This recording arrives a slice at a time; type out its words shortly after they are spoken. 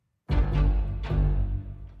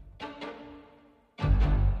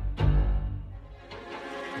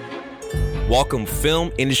Welcome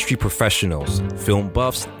film industry professionals, film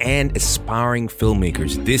buffs, and aspiring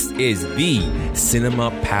filmmakers. This is the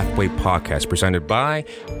Cinema Pathway Podcast presented by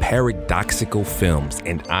Paradoxical Films,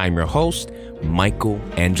 and I'm your host, Michael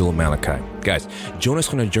Angelo Malachi. Guys, join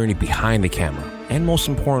us on a journey behind the camera, and most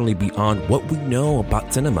importantly, beyond what we know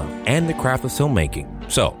about cinema and the craft of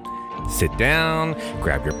filmmaking. So, sit down,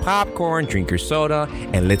 grab your popcorn, drink your soda,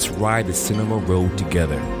 and let's ride the cinema road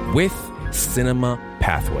together with Cinema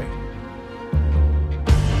Pathway.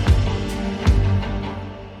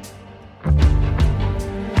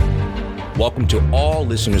 Welcome to all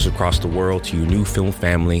listeners across the world to your new film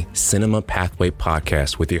family, Cinema Pathway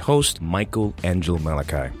Podcast, with your host, Michael Angelo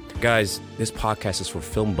Malachi. Guys, this podcast is for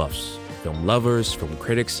film buffs, film lovers, film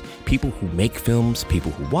critics, people who make films, people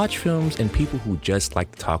who watch films, and people who just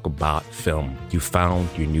like to talk about film. You found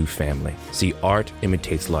your new family. See, art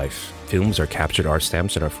imitates life. Films are captured art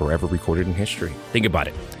stamps that are forever recorded in history. Think about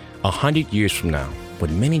it. 100 years from now,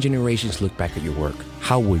 when many generations look back at your work,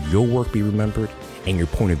 how will your work be remembered? And your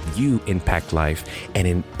point of view impact life and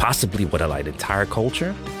in possibly what allied entire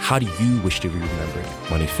culture? How do you wish to be remembered?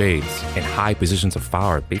 When it fades and high positions of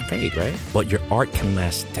power, they fade, right? But your art can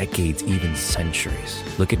last decades, even centuries.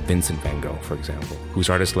 Look at Vincent van Gogh, for example, whose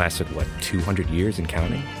artist lasted, 200 years and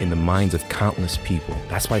counting? In the minds of countless people.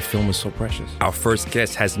 That's why film is so precious. Our first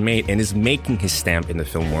guest has made and is making his stamp in the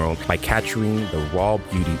film world by capturing the raw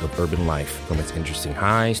beauty of urban life, from its interesting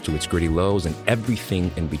highs to its gritty lows and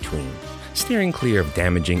everything in between. Steering clear of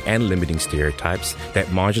damaging and limiting stereotypes that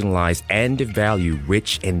marginalize and devalue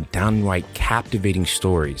rich and downright captivating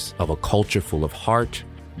stories of a culture full of heart,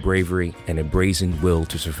 bravery, and a brazen will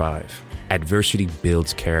to survive. Adversity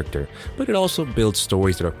builds character, but it also builds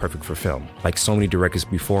stories that are perfect for film. Like so many directors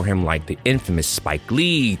before him, like the infamous Spike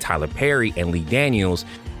Lee, Tyler Perry, and Lee Daniels,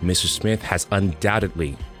 Mr. Smith has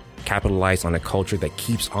undoubtedly capitalized on a culture that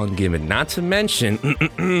keeps on giving, not to mention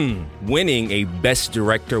winning a Best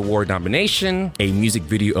Director Award nomination, a Music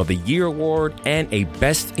Video of the Year Award, and a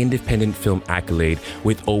Best Independent Film accolade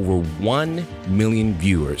with over 1 million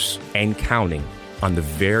viewers and counting on the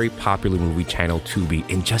very popular movie channel Tubi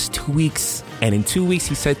in just 2 weeks. And in 2 weeks,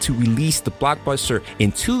 he said to release the blockbuster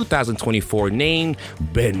in 2024 named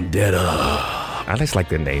Vendetta. I just like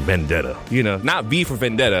the name, Vendetta. You know, not V for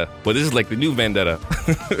Vendetta, but this is like the new Vendetta.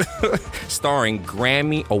 Starring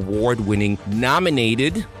Grammy Award-winning,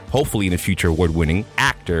 nominated, hopefully in the future award-winning,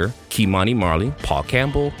 actor Kimani Marley, Paul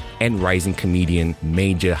Campbell, and rising comedian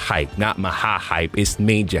Major Hype. Not Maha Hype, it's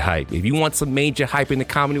Major Hype. If you want some major hype in the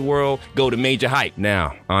comedy world, go to Major Hype.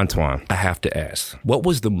 Now, Antwan, I have to ask, what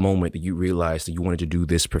was the moment that you realized that you wanted to do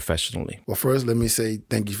this professionally? Well, first, let me say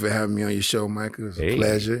thank you for having me on your show, Michael. It's a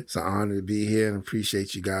pleasure. It's an honor to be here and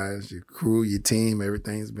appreciate you guys, your crew, your team.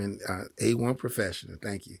 Everything's been A1 professional.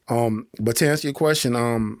 Thank you. But to answer your question,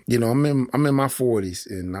 I'm in my 40s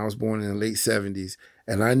and I was born in the late 70s.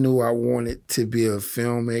 And I knew I wanted to be a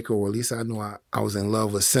filmmaker, or at least I knew I was in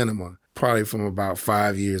love with cinema, probably from about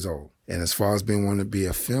 5 years old. And as far as being wanting to be a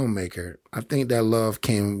filmmaker, I think that love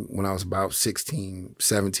came when I was about 16,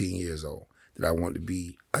 17 years old, that I wanted to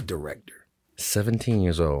be a director. 17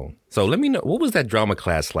 years old. So let me know, what was that drama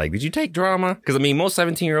class like? Did you take drama? Because, most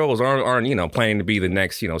 17-year-olds aren't planning to be the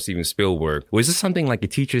next, Steven Spielberg. Was this something like a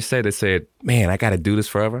teacher said that said, man, I got to do this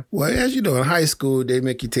forever? Well, as you know, in high school, they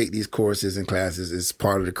make you take these courses and classes as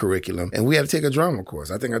part of the curriculum. And we had to take a drama course.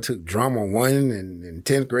 I think I took drama 1 in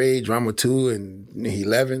 10th grade, drama 2 in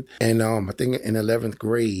 11th. And I think in 11th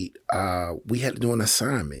grade, we had to do an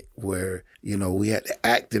assignment where, we had to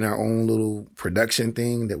act in our own little production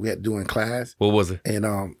thing that we had to do in class. What was it? And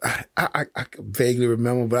I vaguely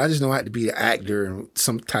remember, but I just know I had to be the actor in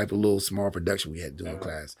some type of little small production we had to do in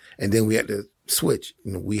class. And then we had to switch.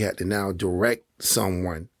 We had to now direct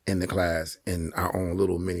someone in the class in our own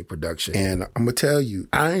little mini production. And I'm going to tell you,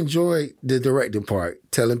 I enjoy the directing part,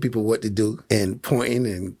 telling people what to do and pointing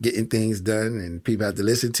and getting things done and people have to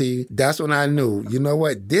listen to you. That's when I knew, you know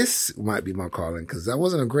what, this might be my calling because I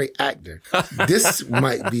wasn't a great actor. This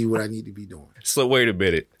might be what I need to be doing. So wait a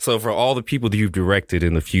minute. So for all the people that you've directed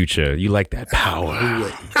in the future, you like that power.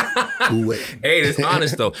 Who wait? Hey, it's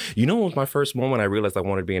honest though. You know what was my first moment I realized I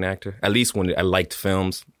wanted to be an actor? At least when I liked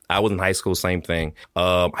films. I was in high school, same thing.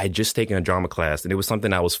 I had just taken a drama class, and it was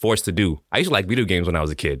something I was forced to do. I used to like video games when I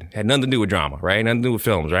was a kid. It had nothing to do with drama, right? Nothing to do with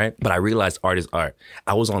films, right? But I realized art is art.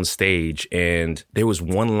 I was on stage, and there was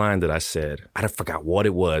one line that I said. I forgot what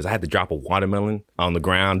it was. I had to drop a watermelon on the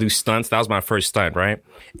ground, do stunts. That was my first stunt, right?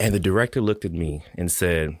 And the director looked at me and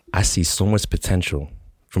said, I see so much potential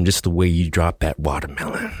from just the way you dropped that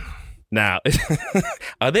watermelon. Now,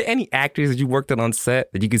 are there any actors that you worked on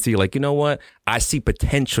set that you can see like, you know what? I see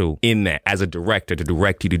potential in that as a director to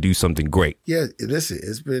direct you to do something great. Yeah, listen,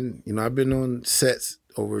 it's been, I've been on sets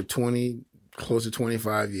over close to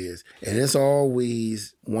 25 years. And it's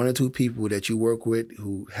always one or two people that you work with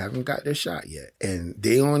who haven't got their shot yet. And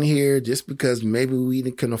they on here just because maybe we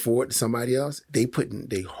can afford somebody else. They putting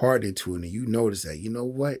their heart into it. And you notice that, you know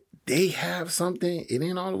what? They have something. It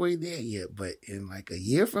ain't all the way there yet. But in like a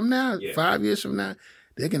year from now, 5 years from now,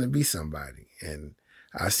 they're going to be somebody. And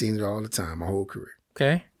I've seen it all the time, my whole career.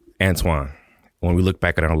 Okay. Antwan, when we look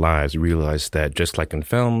back at our lives, we realize that just like in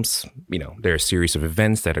films, there are a series of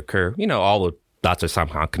events that occur, all the dots are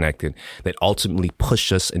somehow connected that ultimately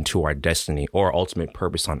push us into our destiny or our ultimate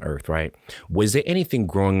purpose on earth, right? Was there anything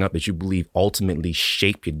growing up that you believe ultimately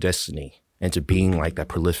shaped your destiny into being like that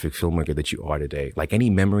prolific filmmaker that you are today? Like any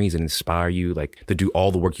memories that inspire you, like to do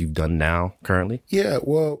all the work you've done now currently? Yeah,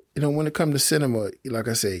 well, when it comes to cinema, like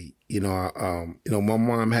I say, my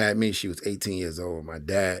mom had me, she was 18 years old. My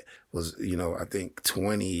dad was, I think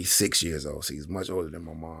 26 years old. So he's much older than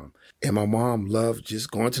my mom. And my mom loved just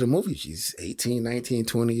going to the movies. She's 18, 19,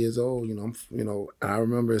 20 years old. I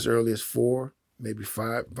remember as early as 4, maybe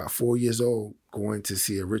 5, about 4 years old, going to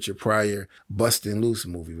see a Richard Pryor Bustin' Loose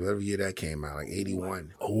movie, whatever year that came out, like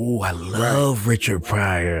 81. Oh, I love Richard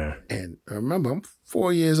Pryor. And I remember I'm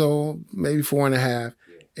 4 years old, maybe 4.5,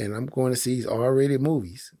 and I'm going to see these R-rated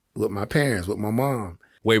movies with my parents, with my mom.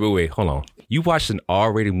 Wait, hold on. You watched an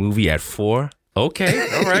R-rated movie at 4? Okay,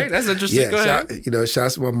 all right, that's interesting. Go ahead.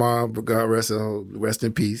 Shouts to my mom, but God rest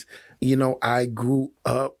in peace. I grew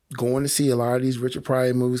up going to see a lot of these Richard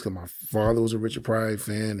Pryor movies because my father was a Richard Pryor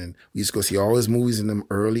fan, and we used to go see all his movies in the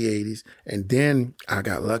early 80s. And then I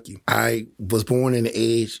got lucky. I was born in the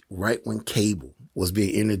age right when cable was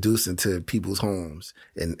being introduced into people's homes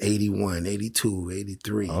in 81, 82,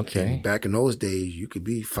 83. Okay. And back in those days, you could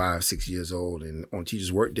be 5, 6 years old, and on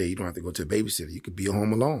teacher's work day, you don't have to go to a babysitter. You could be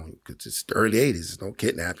home alone because it's the early 80s. There's no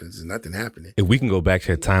kidnappings. There's nothing happening. If we can go back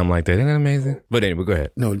to a time like that, isn't that amazing? But anyway, go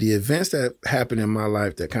ahead. No, the events that happened in my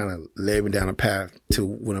life that kind of led me down a path to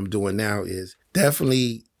what I'm doing now is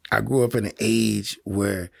definitely I grew up in an age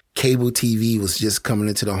where cable TV was just coming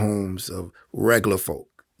into the homes of regular folk.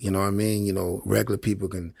 You know what I mean? Regular people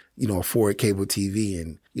can, afford cable TV.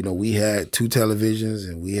 And, we had 2 televisions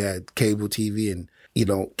and we had cable TV. And,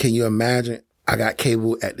 can you imagine? I got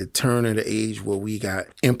cable at the turn of the age where we got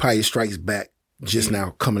Empire Strikes Back just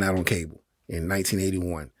now coming out on cable in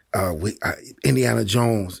 1981. Indiana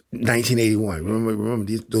Jones, 1981.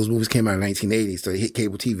 Remember those movies came out in 1980, so they hit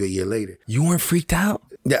cable TV a year later. You weren't freaked out?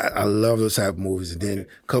 Yeah, I love those type of movies. And then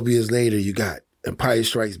a couple years later, you got Empire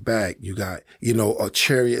Strikes Back. You got, a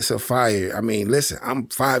Chariots of Fire. I mean, listen, I'm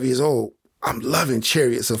 5 years old. I'm loving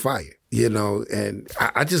Chariots of Fire, and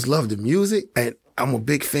I just love the music. And I'm a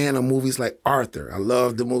big fan of movies like Arthur. I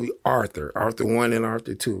love the movie Arthur 1 and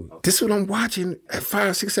Arthur 2. This is what I'm watching at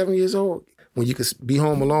 5, 6, 7 years old when you could be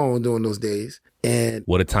home alone during those days. And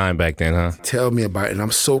what a time back then, huh? Tell me about it. And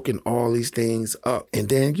I'm soaking all these things up. And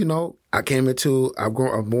then,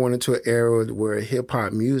 I'm born into an era where hip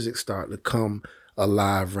hop music started to come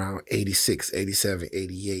alive around 86, 87,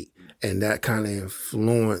 88. And that kind of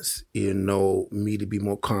influenced, me to be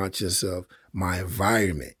more conscious of my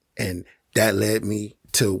environment. And that led me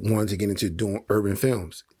to wanting to get into doing urban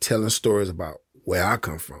films, telling stories about where I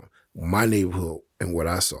come from, my neighborhood, and what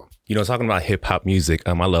I saw. Talking about hip hop music,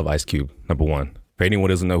 I love Ice Cube, number one. For anyone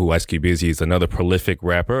who doesn't know who Ice Cube is, he's another prolific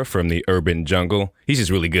rapper from the urban jungle. He's just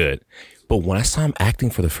really good. But when I saw him acting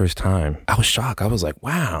for the first time, I was shocked. I was like,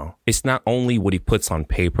 wow. It's not only what he puts on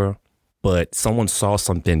paper, but someone saw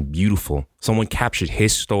something beautiful. Someone captured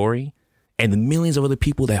his story and the millions of other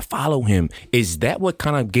people that follow him. Is that what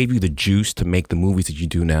kind of gave you the juice to make the movies that you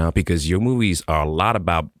do now? Because your movies are a lot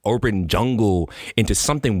about urban jungle into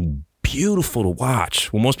something beautiful to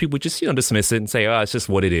watch. Well, most people just, dismiss it and say, oh, it's just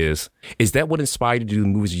what it is. Is that what inspired you to do the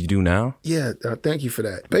movies you do now? Yeah, thank you for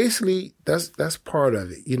that. Basically, that's part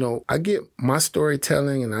of it. I get my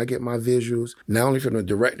storytelling and I get my visuals, not only from the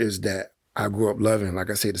directors that I grew up loving, like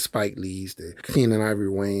I say, the Spike Lees, the Keenan Ivory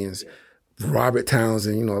Wayans, Robert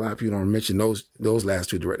Townsend. A lot of people don't mention those last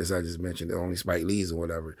 2 directors I just mentioned, only Spike Lees or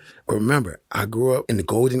whatever. But remember, I grew up in the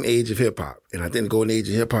golden age of hip hop. And I think the golden age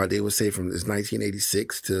of hip hop, they would say from this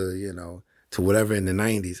 1986 to, to whatever in the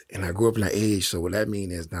 90s. And I grew up in that age. So what that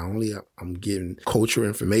means is not only I'm getting cultural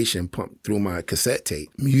information pumped through my cassette tape,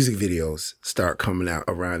 music videos start coming out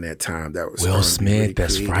around that time. That was Will Smith,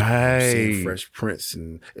 that's right. I'm seeing Fresh Prince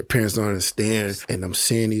and Parents Don't Understand. And I'm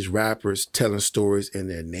seeing these rappers telling stories in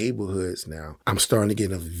their neighborhoods now. I'm starting to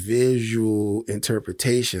get a visual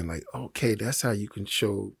interpretation like, okay, that's how you can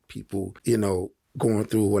show people, going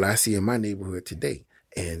through what I see in my neighborhood today.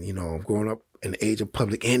 And, I'm growing up in the age of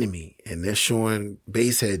Public Enemy, and they're showing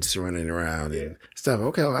bass heads running around and stuff.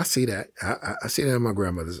 Okay, well, I see that. I see that around my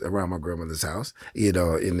grandmother's house, in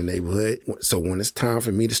the neighborhood. So when it's time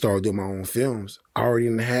for me to start doing my own films, I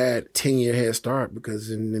already had 10-year head start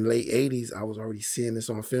because in the late 80s, I was already seeing this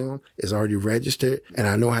on film. It's already registered. And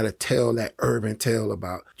I know how to tell that urban tale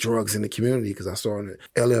about drugs in the community because I saw an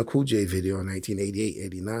LL Cool J video in 1988,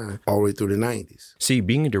 89, all the way through the 90s. See,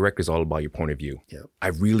 being a director is all about your point of view. Yep. I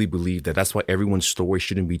really believe that's why everyone's story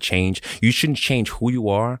shouldn't be changed. You shouldn't change who you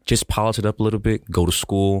are. Just polish it up a little bit, go to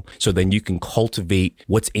school, so then you can cultivate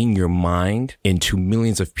what's in your mind into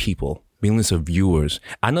millions of people. Millions of viewers.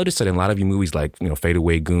 I noticed that in a lot of your movies, like, Fade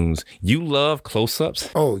Away Goons, you love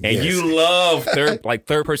close-ups. Oh, yes. And you love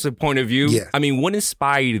third-person point of view. Yeah. I mean, what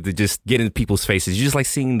inspired you to just get in people's faces? You just like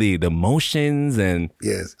seeing the emotions and...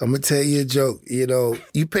 Yes. I'm going to tell you a joke.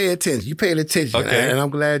 You pay attention. You paid attention. Okay. And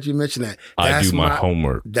I'm glad you mentioned that. I do my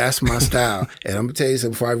homework. That's my style. And I'm going to tell you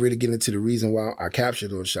something before I really get into the reason why I capture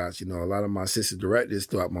those shots. A lot of my assistant directors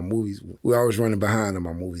throughout my movies, we're always running behind in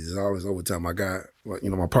my movies. There's always overtime. I got...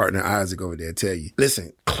 my partner Isaac over there tell you,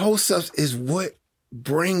 listen, close-ups is what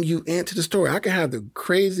bring you into the story. I can have the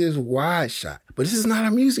craziest wide shot, but this is not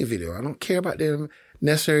a music video. I don't care about them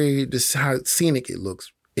necessarily just how scenic it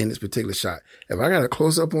looks in this particular shot. If I got a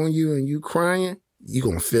close-up on you and you crying, you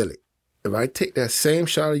gonna feel it. If I take that same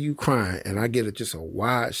shot of you crying and I get just a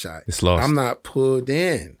wide shot, it's lost. I'm not pulled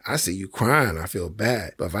in. I see you crying, I feel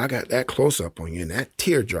bad. But if I got that close up on you and that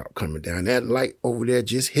teardrop coming down, that light over there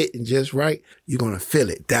just hitting just right, you're going to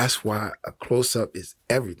feel it. That's why a close up is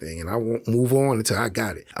everything. And I won't move on until I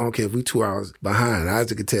got it. I don't care if we 2 hours behind.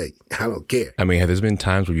 Isaac can tell you, I don't care. I mean, have there been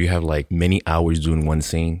times where you have many hours doing one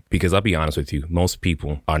scene? Because I'll be honest with you, most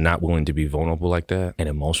people are not willing to be vulnerable like that and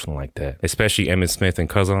emotional like that, especially Emmett Smith and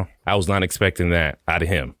Cousin. I was not expecting that out of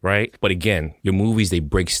him, right? But again, your movies, they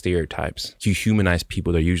break stereotypes. You humanize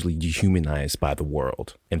people that are usually dehumanized by the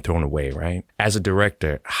world and thrown away, right? As a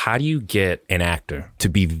director, how do you get an actor to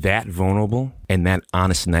be that vulnerable and that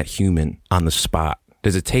honest and that human on the spot?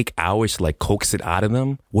 Does it take hours to coax it out of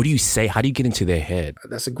them? What do you say? How do you get into their head?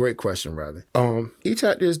 That's a great question, brother. Each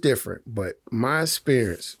actor is different, but my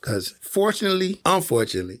experience, because unfortunately, I've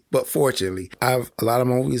a lot of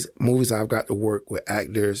movies I've got to work with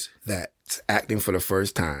actors that's acting for the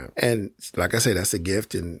first time. And like I say, that's a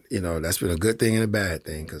gift, and that's been a good thing and a bad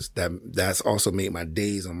thing, because that's also made my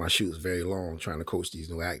days on my shoots very long trying to coach these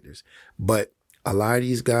new actors. But a lot of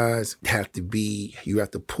these guys you have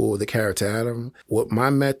to pull the character out of them. What my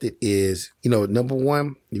method is, number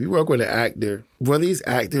one, if you work with an actor, whether he's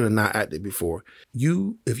acted or not acted before,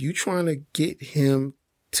 if you're trying to get him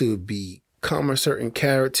to become a certain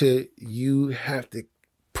character, you have to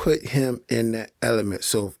put him in that element.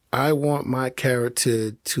 So if I want my character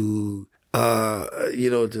to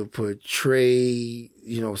portray,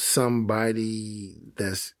 somebody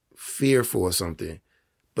that's fearful or something,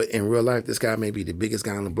 but in real life, this guy may be the biggest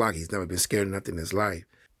guy on the block. He's never been scared of nothing in his life.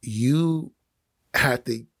 You have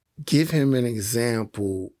to give him an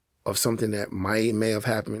example of something that may have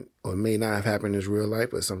happened or may not have happened in his real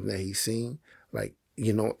life, but something that he's seen,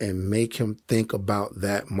 and make him think about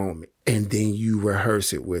that moment. And then you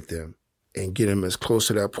rehearse it with him and get him as close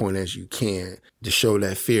to that point as you can to show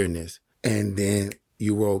that fearness. And then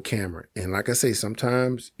you roll camera. And like I say,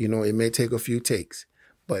 sometimes, it may take a few takes,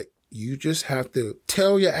 but you just have to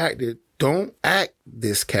tell your actor, don't act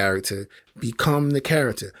this character, become the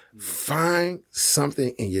character. Find something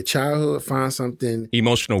in your childhood, find something.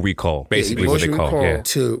 Emotional recall, basically what they call it.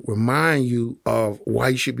 To remind you of why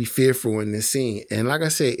you should be fearful in this scene. And like I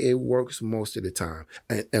say, it works most of the time.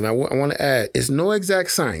 And I want to add, it's no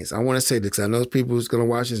exact science. I want to say this, because I know people who's going to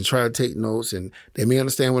watch this and try to take notes, and they may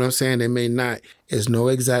understand what I'm saying, they may not. It's no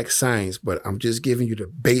exact science, but I'm just giving you the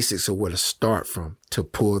basics of where to start from to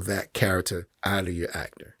pull that character out of your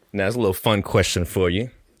actor. Now, that's a little fun question for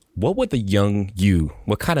you. What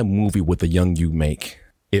kind of movie would the young you make?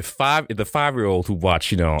 If the 5-year-old who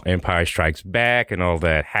watched, Empire Strikes Back and all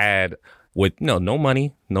that had with no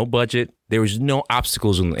money, no budget. There was no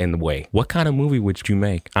obstacles in the way. What kind of movie would you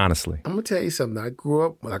make, honestly? I'm going to tell you something. I grew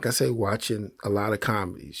up, like I say, watching a lot of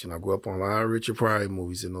comedies. I grew up on a lot of Richard Pryor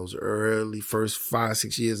movies in those early first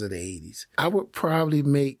 5-6 years of the 80s. I would probably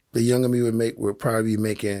the younger me would probably be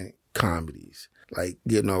making comedies. Like,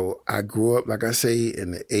 I grew up, like I say,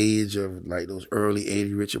 in the age of like those early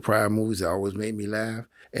 80 Richard Pryor movies that always made me laugh.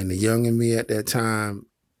 And the younger me at that time,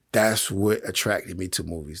 that's what attracted me to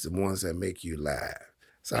movies, the ones that make you laugh.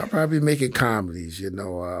 So I'll probably be making comedies,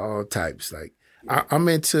 all types. Like, I'm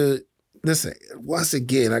into, listen, once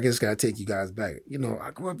again, I just got to take you guys back.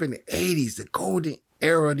 I grew up in the 80s, the golden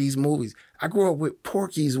era of these movies. I grew up with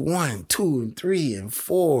Porky's 1, 2, and 3, and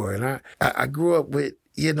 4. And I grew up with,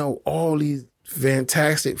 all these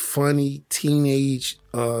fantastic, funny, teenage,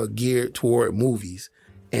 geared toward movies.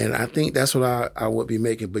 And I think that's what I would be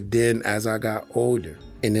making. But then as I got older,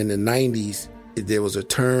 and in the 90s, there was a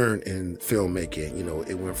turn in filmmaking.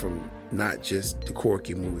 It went from not just the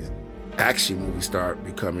quirky movies. Action movies started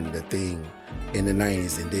becoming the thing in the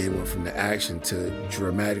 90s. And then went from the action to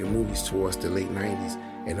dramatic movies towards the late 90s.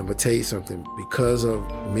 And I'm going to tell you something, because of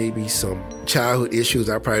maybe some childhood issues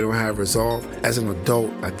I probably don't have resolved, as an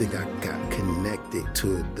adult, I think I got connected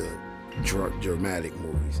to the dramatic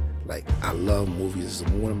movies. Like, I love movies.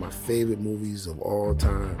 One of my favorite movies of all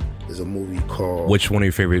time is a movie called... Which one of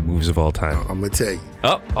your favorite movies of all time? I'm going to tell you.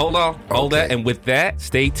 Oh, hold on. Hold that. And with that,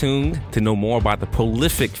 stay tuned to know more about the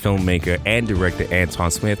prolific filmmaker and director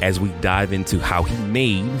Antwan Smith as we dive into how he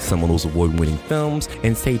made some of those award-winning films.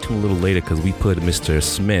 And stay tuned a little later because we put Mr.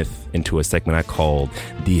 Smith into a segment I called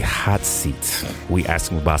The Hot Seat. We ask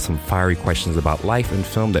him about some fiery questions about life and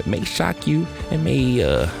film that may shock you and may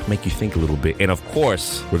make you think a little bit. And of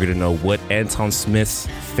course, we're going to know what Antwan Smith's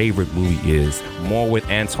favorite movie is. More with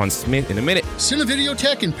Antwan Smith in a minute.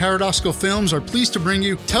 Cinevideotech and Paradoxical Films are pleased to bring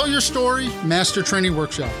you Tell Your Story Master Training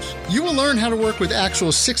Workshops. You will learn how to work with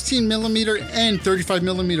actual 16mm and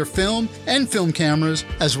 35mm film and film cameras,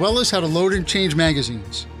 as well as how to load and change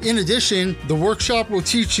magazines. In addition, the workshop will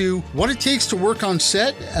teach you what it takes to work on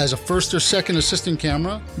set as a first or second assistant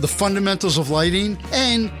camera, the fundamentals of lighting,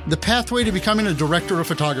 and the pathway to becoming a director of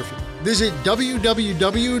photography. Visit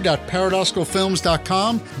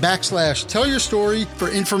www.paradoxicalfilms.com/tell your story for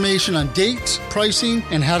information on dates, pricing,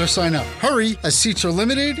 and how to sign up. Hurry, as seats are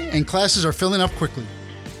limited and classes are filling up quickly.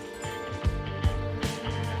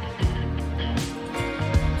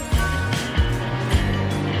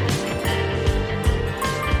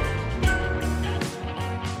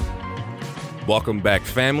 Welcome back,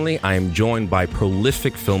 family. I am joined by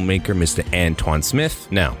prolific filmmaker Mr. Antwan Smith.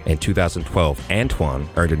 Now, in 2012, Antwan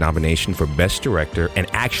earned a nomination for Best Director and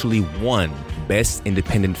actually won Best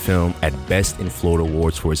Independent Film at Best in Florida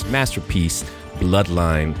Awards for his masterpiece,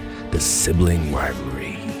 Bloodline, The Sibling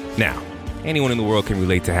Rivalry. Now, anyone in the world can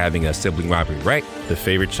relate to having a sibling rivalry, right? The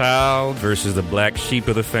favorite child versus the black sheep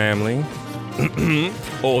of the family.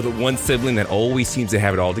 Or the one sibling that always seems to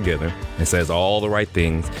have it all together and says all the right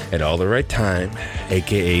things at all the right time,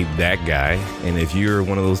 aka that guy. And if you're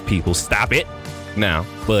one of those people, stop it now.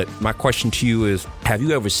 But my question to you is, have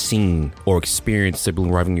you ever seen or experienced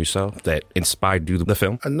sibling rivalry yourself that inspired you to the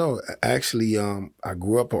film? No, actually, I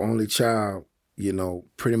grew up an only child,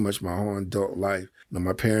 pretty much my whole adult life.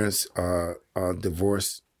 My parents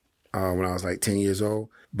divorced when I was like 10 years old.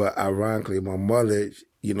 But ironically, my mother,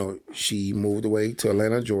 she moved away to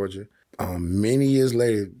Atlanta, Georgia. Many years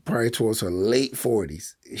later, probably towards her late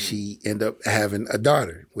 40s, she ended up having a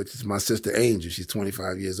daughter, which is my sister Angel. She's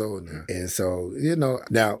 25 years old now. And so,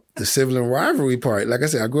 now the sibling rivalry part, like I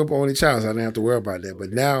said, I grew up only child, so I didn't have to worry about that.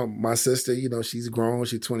 But now my sister, she's grown.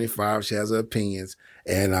 She's 25. She has her opinions.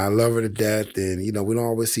 And I love her to death. And, we don't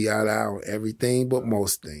always see eye to eye on everything, but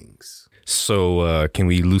most things. So can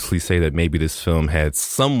we loosely say that maybe this film had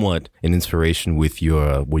somewhat an inspiration with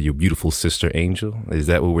your beautiful sister Angel? Is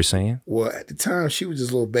that what we're saying? Well, at the time, she was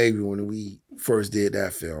just a little baby when we first did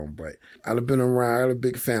that film. But I've been around, I got a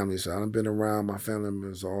big family, so I've been around my family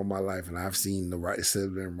members all my life, and I've seen the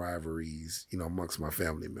sibling rivalries, amongst my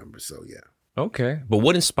family members. So, yeah. Okay. But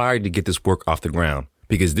what inspired you to get this work off the ground?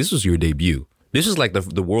 Because this was your debut. This is like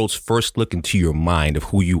the world's first look into your mind of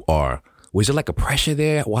who you are. Was there like a pressure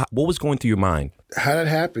there? What was going through your mind? How that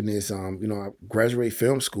happened is, I graduated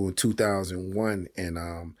film school in 2001,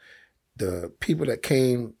 and the people that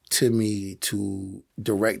came to me to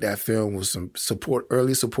direct that film was some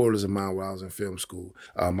early supporters of mine while I was in film school.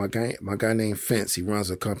 My guy named Fence, he runs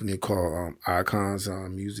a company called Icons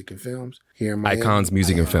Music and Films here in Miami. Icons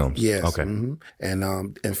Music and Films. Yes. Okay. Mm-hmm.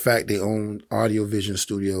 And in fact, they own Audio Vision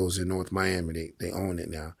Studios in North Miami. They own it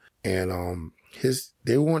now. And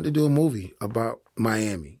they wanted to do a movie about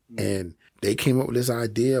Miami. And they came up with this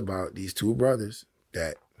idea about these two brothers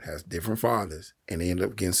that has different fathers, and they end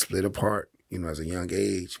up getting split apart, as a young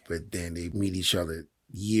age, but then they meet each other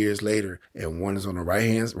years later, and one is on the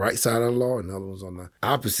right side of the law, and the other one's on the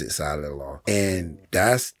opposite side of the law. And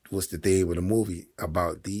that's what's the theme of the movie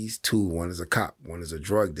about these two. One is a cop, one is a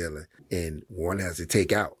drug dealer, and one has to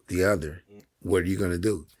take out the other. What are you going to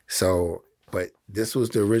do? So, but this was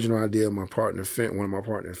the original idea of my partner, one of my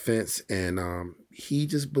partner, Fence, and he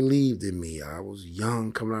just believed in me. I was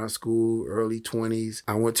young, coming out of school, early 20s.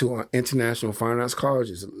 I went to International Fine Arts College.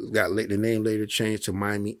 The name later changed to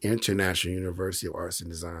Miami International University of Arts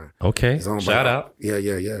and Design. Okay, shout out.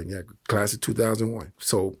 Yeah. Class of 2001.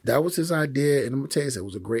 So that was his idea, and I'm going to tell you, it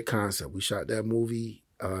was a great concept. We shot that movie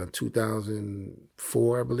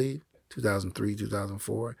 2004, I believe, 2003,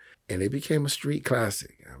 2004, and it became a street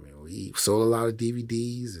classic. I mean, we sold a lot of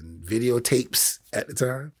DVDs and videotapes at the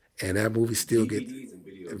time. And that movie still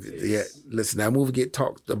that movie get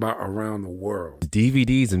talked about around the world.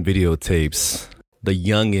 DVDs and videotapes. The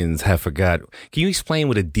youngins have forgot. Can you explain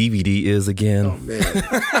what a DVD is again? Oh, man.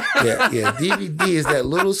 Yeah. DVD is that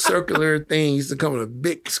little circular thing used to come in a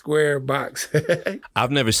big square box.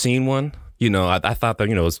 I've never seen one. I thought that,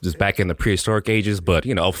 it's just back in the prehistoric ages, but,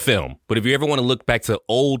 a film. But if you ever want to look back to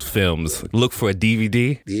old films, look for a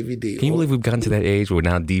DVD. DVD. Can you believe we've gotten to that age where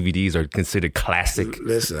now DVDs are considered classic?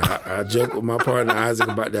 Listen, I joke with my partner Isaac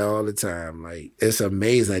about that all the time. Like, it's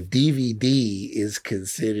amazing. Like, DVD is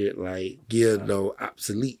considered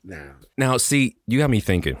obsolete now. Now, see, you got me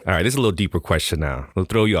thinking. All right, this is a little deeper question now. I'll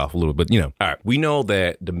throw you off a little bit, All right, we know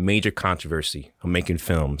that the major controversy of making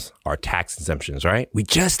films are tax exemptions, right? We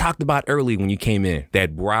just talked about earlier when you came in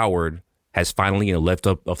that Broward has finally left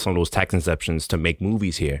up of some of those tax exemptions to make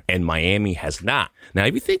movies here, and Miami has not. Now,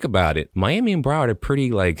 if you think about it, Miami and Broward are pretty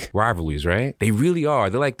rivalries, right? They really are.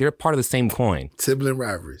 They're part of the same coin. Sibling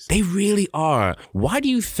rivalries. They really are. Why do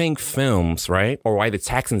you think films, right, or why the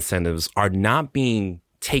tax incentives are not being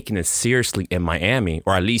taken as seriously in Miami,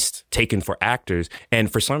 or at least taken for actors? And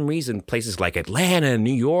for some reason, places like Atlanta,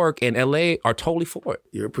 New York, and LA are totally for it.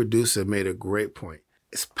 Your producer made a great point.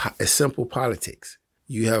 It's simple politics.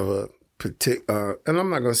 You have a particular, and I'm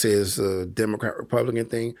not going to say it's a Democrat-Republican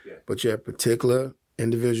thing, but you have particular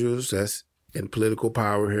individuals that's in political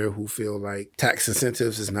power here who feel like tax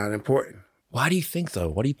incentives is not important. Why do you think so?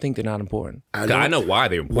 Why do you think they're not important? I know why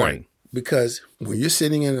they're important. Right. Because when you're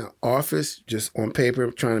sitting in an office just on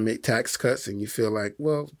paper trying to make tax cuts and you feel like,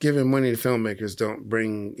 well, giving money to filmmakers don't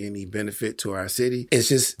bring any benefit to our city, it's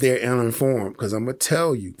just they're uninformed. Because I'm going to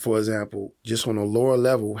tell you, for example, just on a lower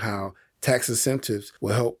level, how tax incentives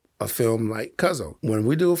will help a film like Cuzzo. When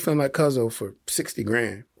we do a film like Cuzzo for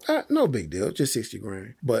 $60,000, no big deal, just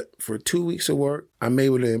 $60,000. But for 2 weeks of work, I'm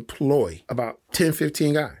able to employ about 10,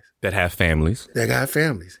 15 guys. That have families.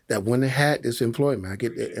 That when they had this employment, I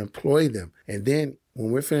get to employ them. And then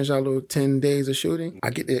when we're finished our little 10 days of shooting,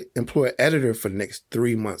 I get to employ an editor for the next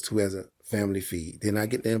 3 months who has a family feed. Then I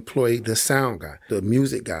get to employ the sound guy, the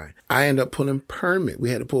music guy. I end up pulling permit.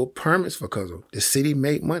 We had to pull permits for Cuzzo. The city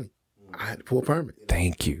made money. I had to pull a permit.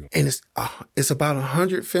 Thank you. And it's about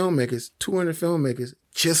 100 filmmakers, 200 filmmakers,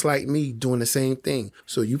 just like me, doing the same thing.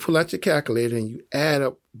 So you pull out your calculator and you add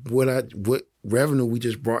up what revenue we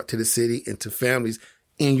just brought to the city and to families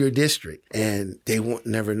in your district, and they won't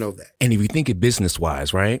never know that. And if you think it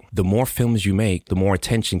business-wise, right, the more films you make, the more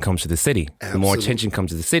attention comes to the city. Absolutely. The more attention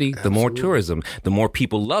comes to the city, the more tourism, the more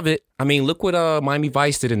people love it. I mean, look what Miami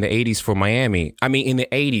Vice did in the 80s for Miami. I mean, in the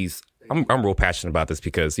 80s, I'm real passionate about this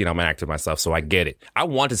because, I'm an actor myself, so I get it. I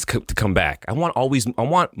want this to come back. I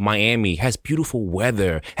want Miami, has beautiful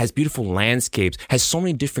weather, has beautiful landscapes, has so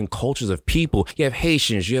many different cultures of people. You have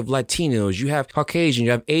Haitians, you have Latinos, you have Caucasians,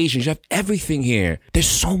 you have Asians, you have everything here. There's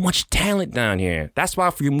so much talent down here. That's why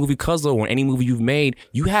for your movie Cuzzo or any movie you've made,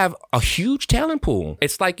 you have a huge talent pool.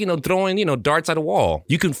 It's like, throwing, darts at a wall.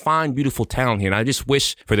 You can find beautiful talent here. And I just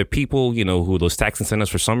wish for the people, who those tax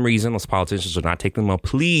incentives, for some reason, those politicians are not taking them up,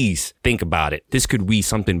 please think about it. This could be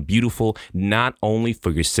something beautiful, not only for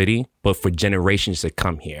your city, but for generations that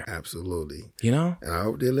come here. Absolutely. And I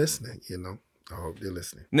hope they're listening, I hope they're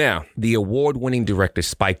listening. Now, the award-winning director,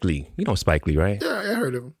 Spike Lee. You know Spike Lee, right? Yeah, I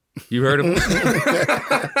heard of him. You heard of him?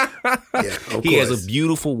 Yeah, of course. He has a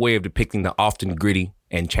beautiful way of depicting the often gritty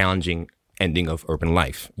and challenging ending of urban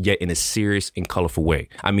life, yet in a serious and colorful way.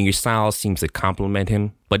 I mean, your style seems to complement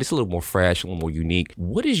him, but it's a little more fresh, a little more unique.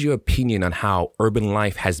 What is your opinion on how urban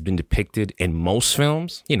life has been depicted in most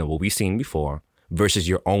films, what we've seen before, versus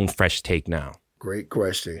your own fresh take now? Great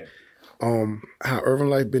question. How urban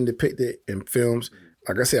life been depicted in films,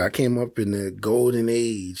 like I said, I came up in the golden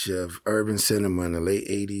age of urban cinema in the late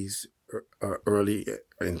 80s, early,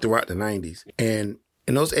 and throughout the 90s. And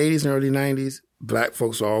in those 80s and early 90s, Black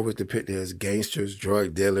folks were always depicted as gangsters,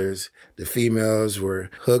 drug dealers. The females were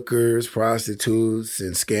hookers, prostitutes,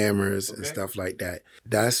 and scammers and stuff like that.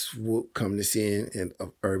 That's what come to see in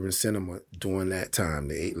urban cinema during that time,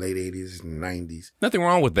 the late 80s and 90s. Nothing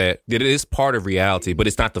wrong with that. It is part of reality, but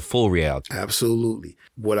it's not the full reality. Absolutely.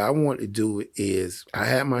 What I want to do is, I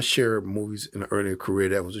had my share of movies in an earlier career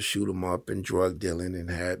that was a shoot 'em up and drug dealing and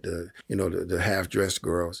had the half-dressed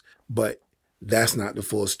girls. But that's not the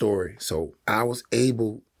full story. So I was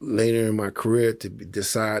able later in my career to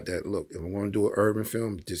decide that, look, if I'm going to do an urban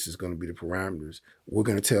film, this is going to be the parameters. We're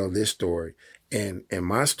going to tell this story. And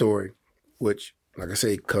my story, which, like I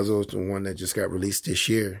say, Cuzzo is the one that just got released this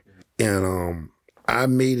year. And I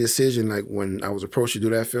made a decision, like when I was approached to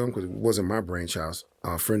do that film, because it wasn't my brainchild.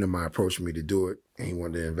 A friend of mine approached me to do it, and he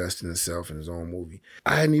wanted to invest in himself in his own movie.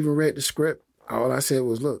 I hadn't even read the script. All I said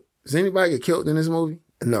was, look, does anybody get killed in this movie?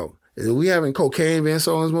 No. Is we having cocaine being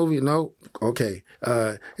sold in this movie? No. Okay.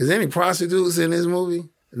 Is there any prostitutes in this movie?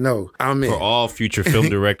 No. I'm in. For all future film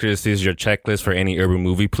directors, here's your checklist for any urban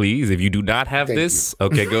movie, please. If you do not have this,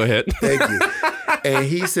 okay, go ahead. Thank you. And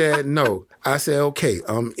he said no. I said, okay,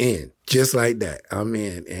 I'm in. Just like that. I'm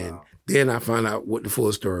in. And then I found out what the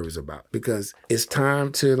full story was about, because it's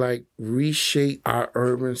time to like reshape our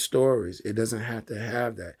urban stories. It doesn't have to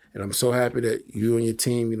have that. And I'm so happy that you and your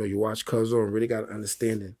team, you watch Cuzzo and really got an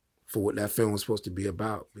understanding for what that film was supposed to be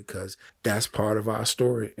about, because that's part of our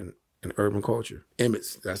story in urban culture.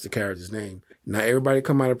 Emmett, that's the character's name. Not everybody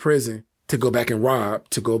come out of prison to go back and rob,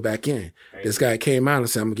 to go back in. This guy came out and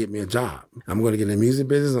said, I'm going to get me a job. I'm going to get in the music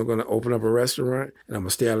business. I'm going to open up a restaurant, and I'm going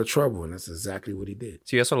to stay out of trouble. And that's exactly what he did.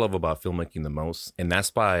 See, that's what I love about filmmaking the most. And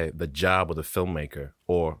that's why the job of the filmmaker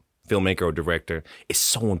or director is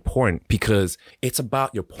so important, because it's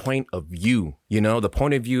about your point of view, the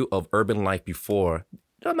point of view of urban life before.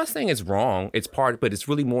 I'm not saying it's wrong. It's part, but it's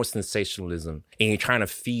really more sensationalism, and you're trying to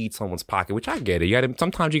feed someone's pocket, which I get it.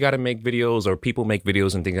 Sometimes you got to make videos, or people make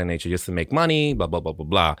videos and things of that nature just to make money, blah, blah, blah, blah,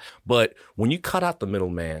 blah. But when you cut out the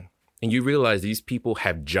middleman and you realize these people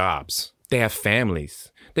have jobs, they have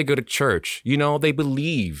families, they go to church, they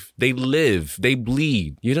believe, they live, they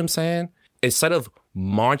bleed. You know what I'm saying? Instead of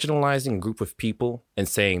marginalizing a group of people and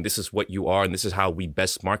saying this is what you are and this is how we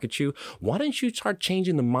best market you, why don't you start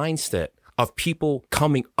changing the mindset of people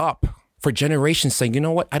coming up for generations saying, you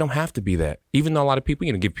know what, I don't have to be that. Even though a lot of people,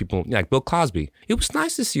 give people like Bill Cosby. It was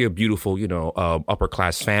nice to see a beautiful, upper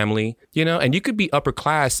class family, and you could be upper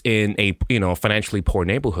class in a, financially poor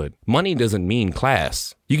neighborhood. Money doesn't mean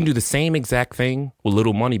class. You can do the same exact thing with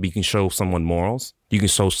little money, but you can show someone morals. You can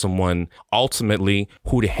show someone ultimately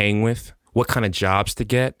who to hang with, what kind of jobs to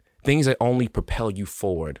get. Things that only propel you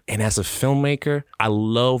forward. And as a filmmaker, I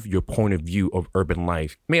love your point of view of urban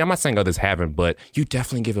life. I mean, I'm not saying others haven't, but you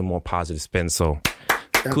definitely give it more positive spin. So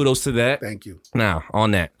kudos to that. Thank you. Now,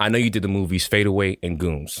 on that, I know you did the movies Fade Away and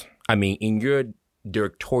Goons. I mean, in your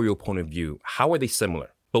directorial point of view, how are they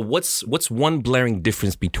similar? But what's one blaring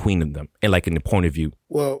difference between them and like in the point of view?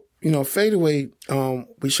 Well, Fade Away,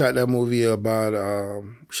 we shot that movie about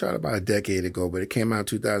a decade ago, but it came out in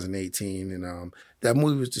 2018. And that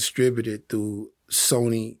movie was distributed through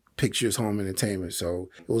Sony Pictures Home Entertainment. So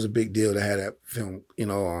it was a big deal to have that film,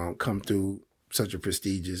 come through such a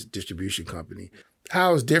prestigious distribution company.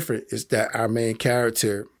 How it's different is that our main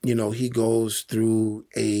character, he goes through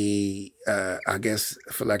I guess,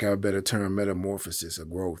 for lack of a better term, metamorphosis, a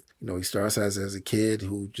growth. He starts as a kid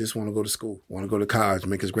who just want to go to school, want to go to college,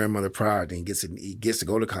 make his grandmother proud. Then he gets to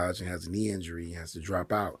go to college and has a knee injury. He has to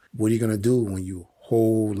drop out. What are you going to do when you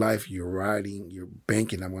whole life you're riding, you're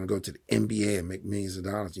banking, I'm going to go to the NBA and make millions of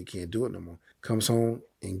dollars. You can't do it no more. Comes home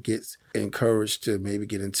and gets encouraged to maybe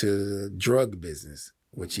get into the drug business,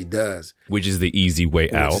 which he does. Which is the easy way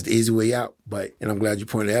out. Which is the easy way out. And I'm glad you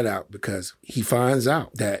pointed that out, because he finds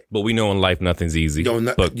out that... But we know in life nothing's easy.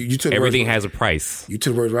 Look, everything has a price. You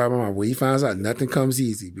took the words right out of my mouth. Well, he finds out nothing comes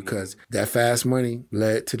easy, because that fast money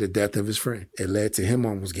led to the death of his friend. It led to him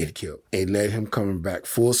almost getting killed. It led him coming back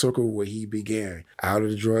full circle where he began, out of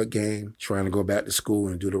the drug game, trying to go back to school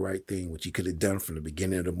and do the right thing, which he could have done from the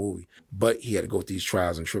beginning of the movie. But he had to go through these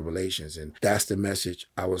trials and tribulations. And that's the message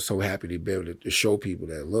I was so happy to be able to show people,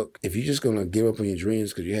 that, look, if you're just going to give up on your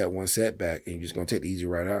dreams because you had one setback and you're just going to take the easy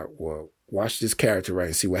ride out, well, watch this character right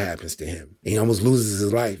and see what happens to him. And he almost loses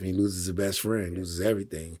his life, and he loses his best friend, loses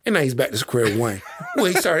everything. And now he's back to square one. Well,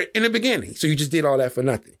 he started in the beginning. So you just did all that for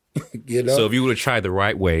nothing. You You know? So if you would have tried the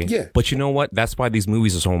right way. Yeah. But you know what? That's why these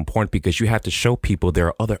movies are so important, because you have to show people there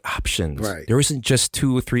are other options. Right. There isn't just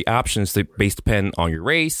 2 or 3 options that based depend on your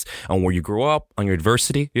race, on where you grew up, on your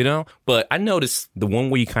adversity, you know? But I noticed the one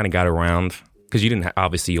way you kind of got around, because you didn't,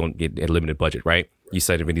 obviously you don't get a limited budget, right? You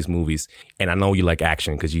said it in these movies. And I know you like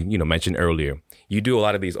action because you mentioned earlier. You do a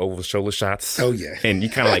lot of these over shoulder shots. Oh, yeah. And you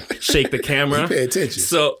kind of like shake the camera. You pay attention.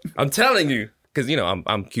 So I'm telling you, because,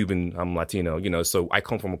 I'm Cuban, I'm Latino, so I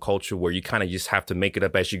come from a culture where you kind of just have to make it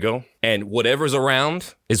up as you go. And whatever's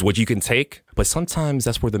around is what you can take. But sometimes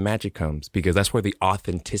that's where the magic comes, because that's where the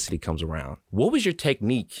authenticity comes around. What was your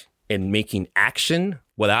technique in making action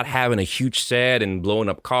without having a huge set and blowing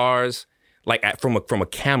up cars? Like from a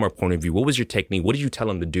camera point of view, what was your technique? What did you tell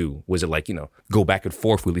them to do? Was it like, go back and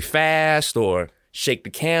forth really fast, or shake the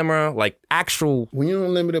camera, like actual? When you're on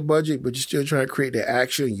a limited budget, but you're still trying to create that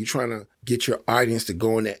action, you're trying to get your audience to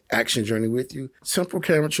go on that action journey with you. Simple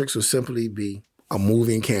camera tricks will simply be a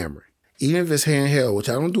moving camera. Even if it's handheld, which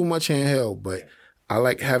I don't do much handheld, but I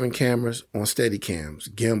like having cameras on steady cams,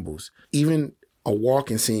 gimbals. Even a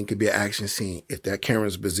walking scene could be an action scene if that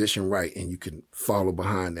camera's positioned right and you can follow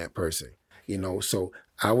behind that person. So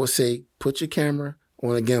I would say put your camera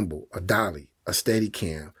on a gimbal, a dolly, a steady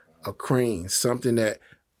cam, a crane, something that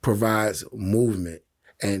provides movement,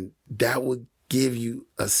 and that would give your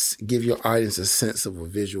audience a sense of a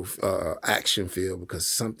visual action feel, because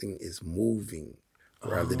something is moving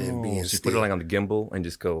rather than being so still. You put it like on the gimbal and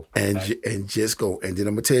just go. And just go. And then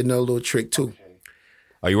I'm going to tell you another little trick too.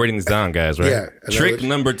 Are you writing this down, guys, right? Yeah. Trick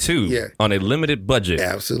number 2 on a limited budget.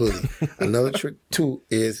 Absolutely. Another trick too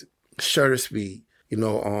is shutter speed.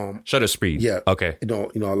 Shutter speed. Yeah. Okay. A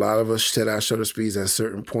lot of us set our shutter speeds at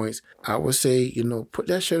certain points. I would say, put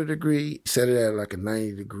that shutter degree, set it at like a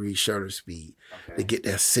 90-degree shutter speed to get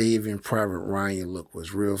that Saving Private Ryan look,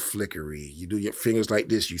 was real flickery. You do your fingers like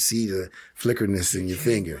this, you see the flickerness in your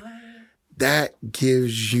finger. That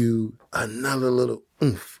gives you another little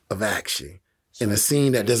oomph of action in a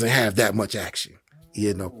scene that doesn't have that much action.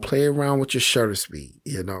 Play around with your shutter speed,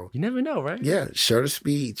 You never know, right? Yeah, shutter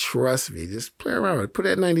speed, trust me. Just play around with it. Put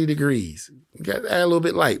it at 90 degrees. You got to add a little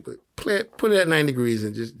bit light, but put it at 90 degrees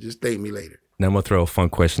and just thank me later. Now I'm going to throw a fun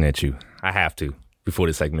question at you. I have to. Before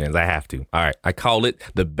the segment ends, I have to. All right. I call it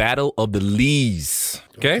the Battle of the Lees.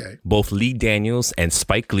 Okay? Both Lee Daniels and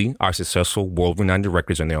Spike Lee are successful, world-renowned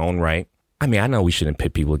directors in their own right. I mean, I know we shouldn't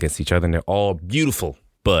pit people against each other, and they're all beautiful.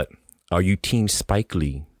 But are you team Spike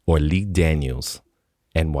Lee or Lee Daniels?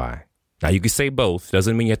 And why? Now, you can say both.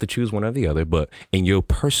 Doesn't mean you have to choose one or the other. But in your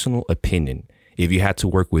personal opinion, if you had to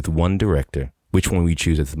work with one director, which one would you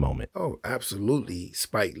choose at the moment? Oh, absolutely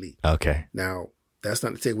Spike Lee. Okay. Now, that's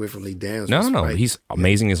not to take away from Lee Daniels. No. He's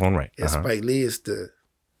amazing in his own right. And Spike Lee is the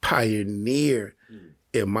pioneer,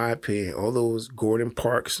 in my opinion. All those Gordon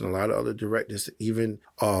Parks and a lot of other directors, even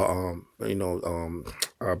Bill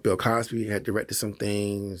Cosby had directed some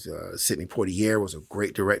things. Sidney Poitier was a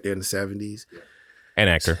great director in the 70s. An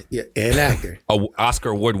actor. Yeah, an actor.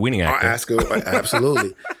 Oscar award-winning actor.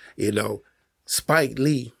 Absolutely. Spike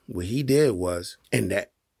Lee, what he did was, and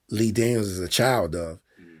that Lee Daniels is a child of,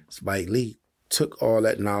 Spike Lee took all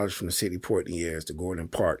that knowledge from the Sidney Poitiers, the Gordon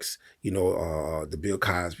Parks, the Bill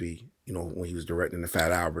Cosby, when he was directing the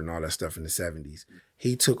Fat Albert and all that stuff in the 70s.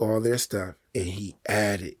 He took all their stuff and he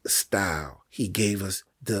added style. He gave us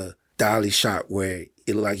the dolly shot where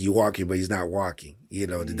it looked like you're walking, but he's not walking. The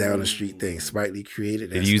down the street thing. Spike Lee created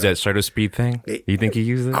that. Did he use that shutter speed thing? You think he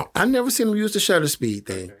used it? I never seen him use the shutter speed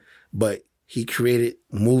thing, but he created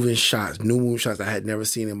moving shots, new moving shots I had never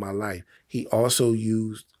seen in my life. He also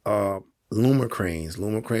used loomer cranes.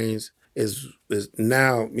 Loomer cranes is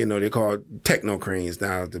now, they're called techno cranes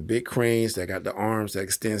now. The big cranes that got the arms that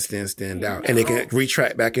extend out, and they can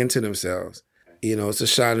retract back into themselves. It's a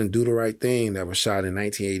shot in Do the Right Thing that was shot in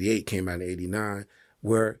 1988, came out in 89,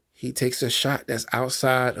 where he takes a shot that's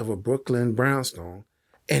outside of a Brooklyn brownstone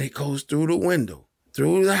and it goes through the window,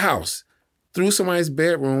 through the house, through somebody's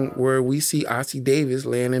bedroom where we see Ossie Davis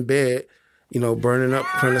laying in bed, burning up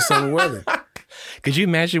from the summer weather. Could you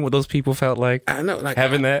imagine what those people felt like? I know,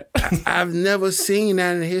 having that. I've never seen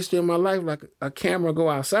that in the history of my life. Like a camera go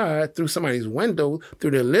outside through somebody's window,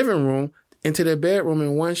 through their living room, into their bedroom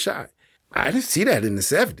in one shot. I didn't see that in the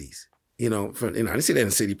 70s. I didn't see that in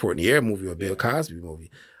a Sidney Poitier movie or Bill Cosby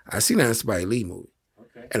movie. I seen that in a Spike Lee movie.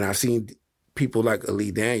 Okay. And I've seen people like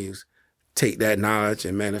Lee Daniels take that knowledge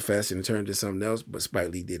and manifest it and turn it into something else, but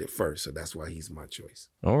Spike Lee did it first, so that's why he's my choice.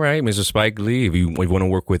 All right, Mr. Spike Lee, if you want to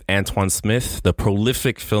work with Antwan Smith, the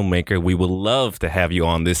prolific filmmaker, we would love to have you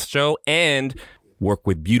on this show and work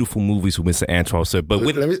with beautiful movies with Mr. Antwan. So, but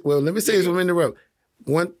let me say this from in the road.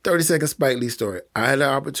 one 30-second Spike Lee story. I had the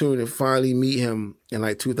opportunity to finally meet him in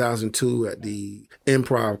like 2002 at the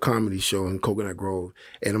Improv Comedy Show in Coconut Grove.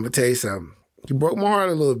 And I'm going to tell you something. He broke my heart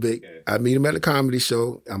a little bit. I meet him at the comedy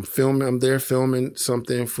show. I'm there filming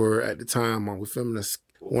something for, at the time,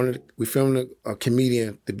 we filmed a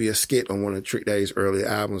comedian to be a skit on one of Trick Daddy's early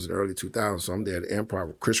albums in the early 2000s. So I'm there at the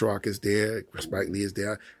Improv. Chris Rock is there. Spike Lee is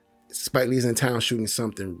there. Spike Lee's in town shooting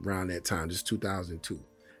something around that time, just 2002.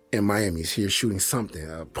 In Miami, he's here shooting something,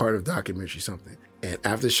 a part of documentary, something. And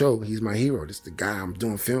after the show, he's my hero. This is the guy I'm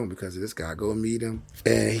doing film because of this guy. I go and meet him.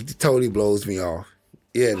 And he totally blows me off.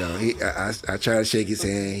 Yeah, no, I tried to shake his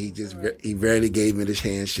hand. He rarely gave me this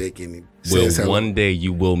handshake. And one day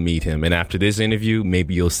you will meet him. And after this interview,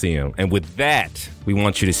 maybe you'll see him. And with that, we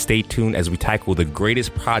want you to stay tuned as we tackle the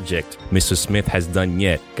greatest project Mr. Smith has done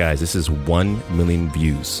yet. Guys, this is 1 million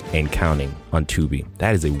views and counting on Tubi.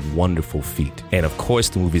 That is a wonderful feat. And of course,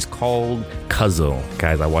 the movie is called Cuzzo.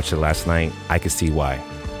 Guys, I watched it last night. I can see why.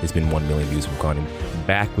 It's been 1 million views. We've gone in.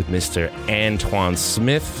 Back with Mr. Antwan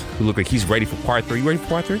Smith, who look like he's ready for part 3. You ready for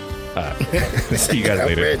part 3? See you guys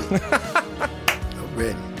later. I'm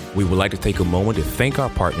ready. We would like to take a moment to thank our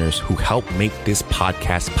partners who help make this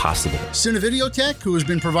podcast possible. Cinevideotech, who has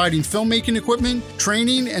been providing filmmaking equipment,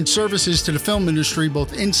 training, and services to the film industry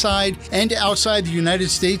both inside and outside the United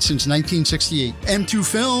States since 1968. M2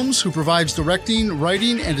 Films, who provides directing,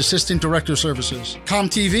 writing, and assistant director services.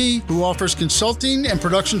 ComTV, who offers consulting and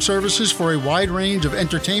production services for a wide range of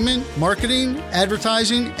entertainment, marketing,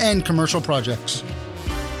 advertising, and commercial projects.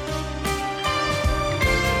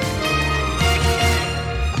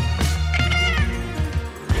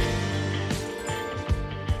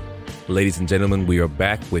 Ladies and gentlemen, we are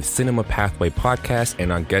back with Cinema Pathway Podcast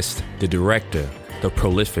and our guest, the director, the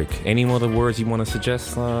prolific. Any other words you want to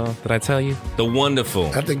suggest that I tell you? The wonderful.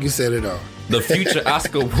 I think you said it all. The future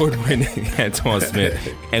Oscar award-winning Antwan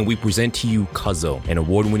Smith. And we present to you Cuzzo, an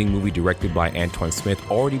award-winning movie directed by Antwan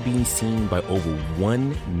Smith, already being seen by over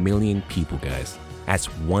 1 million people, guys. That's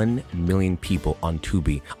 1 million people on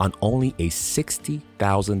Tubi on only a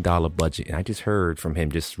 $60,000 budget. And I just heard from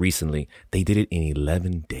him just recently, they did it in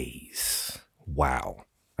 11 days. Wow.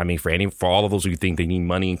 I mean, for all of those who think they need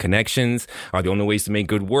money and connections are the only ways to make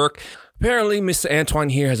good work, apparently Mr. Antwan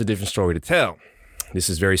here has a different story to tell. This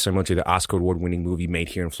is very similar to the Oscar award-winning movie made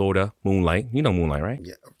here in Florida, Moonlight. You know Moonlight, right?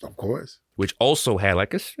 Yeah, of course. Which also had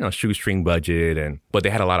like a shoestring budget, but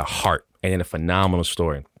they had a lot of heart and then a phenomenal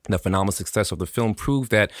story. The phenomenal success of the film proved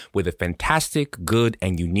that with a fantastic, good,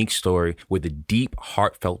 and unique story with a deep,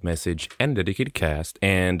 heartfelt message and dedicated cast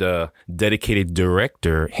and dedicated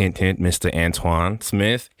director, hint, hint, Mr. Antwan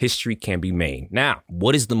Smith, history can be made. Now,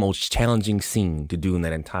 what is the most challenging scene to do in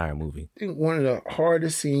that entire movie? I think one of the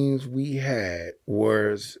hardest scenes we had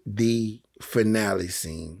was the finale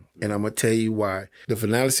scene. And I'm going to tell you why. The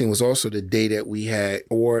finale scene was also the day that we had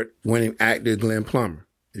award-winning actor Glenn Plummer.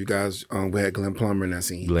 You guys, we had Glenn Plummer in that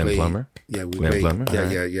scene. Plummer? Yeah, Glenn Plummer?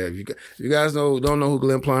 Yeah. If you guys don't know who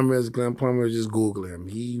Glenn Plummer is, just Google him.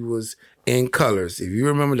 He was in Colors. If you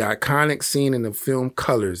remember the iconic scene in the film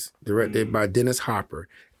Colors, directed by Dennis Hopper,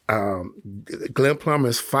 Glenn Plummer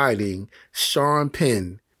is fighting Sean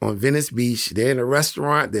Penn on Venice Beach. They're in a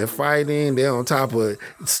restaurant. They're fighting. They're on top of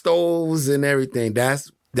stoves and everything. That's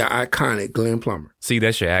the iconic Glenn Plummer. See,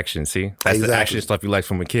 that's your action, see? That's exactly the action stuff you like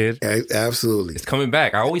from a kid? Absolutely. It's coming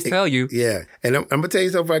back. I always tell you. Yeah. And I'm going to tell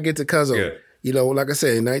you something before I get to Cuzzo. Yeah. You know, like I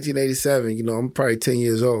said, in 1987, I'm probably 10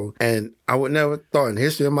 years old. And I would never thought in the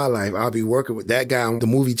history of my life I'll be working with that guy on the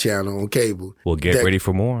movie channel on cable. Well, get ready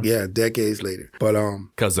for more. Yeah, decades later. But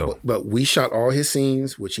Cuzzo. But we shot all his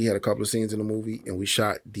scenes, which he had a couple of scenes in the movie, and we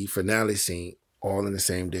shot the finale scene all in the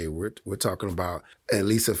same day. We're talking about at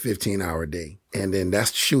least a 15-hour day. And then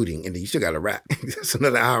that's shooting. And then you still got to wrap. That's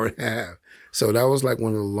another hour and a half. So that was like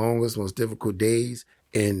one of the longest, most difficult days.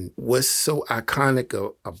 And what's so iconic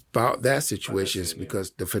about that situation is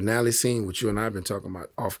because the finale scene, which you and I have been talking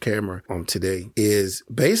about off camera today, is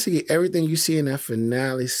basically everything you see in that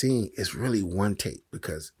finale scene is really one take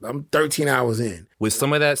because I'm 13 hours in. Was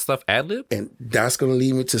some of that stuff ad-lib? And that's going to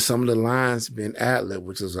lead me to some of the lines being ad-lib,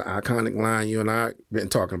 which is an iconic line you and I have been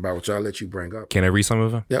talking about, which I'll let you bring up. Can I read some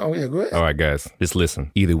of them? Yeah, go ahead. All right, guys, just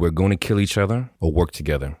listen. Either we're going to kill each other or work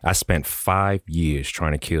together. I spent 5 years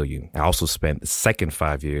trying to kill you. I also spent the second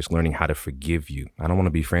 5 years learning how to forgive you. I don't want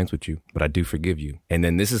to be friends with you, but I do forgive you. And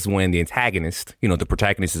then this is when the antagonist, the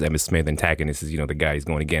protagonist is Emmitt Smith, the antagonist is, the guy he's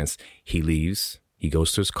going against. He leaves. He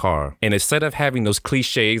goes to his car. And instead of having those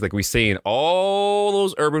cliches like we see in all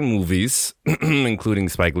those urban movies, including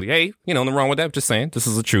Spike Lee, hey, nothing wrong with that. Just saying, this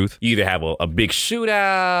is the truth. You either have a big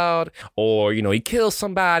shootout or, he kills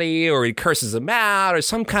somebody or he curses him out or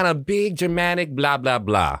some kind of big dramatic blah, blah,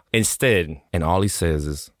 blah. Instead, and all he says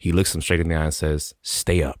is he looks him straight in the eye and says,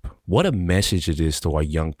 stay up. What a message it is to our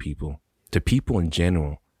young people, to people in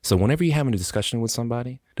general. So whenever you're having a discussion with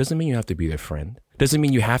somebody, doesn't mean you have to be their friend. Doesn't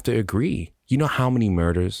mean you have to agree. You know how many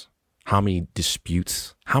murders, how many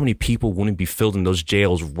disputes, how many people wouldn't be filled in those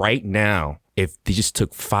jails right now if they just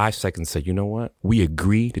took 5 seconds and said, you know what? We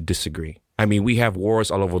agree to disagree. I mean, we have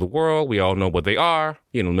wars all over the world. We all know what they are.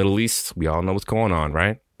 Middle East, we all know what's going on,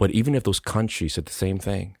 right? But even if those countries said the same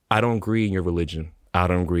thing, I don't agree in your religion. I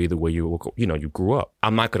don't agree the way you grew up.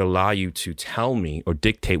 I'm not going to allow you to tell me or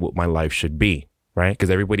dictate what my life should be, right? Because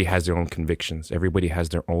everybody has their own convictions. Everybody has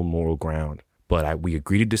their own moral ground. But we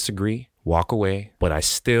agree to disagree, walk away, but I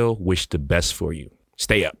still wish the best for you.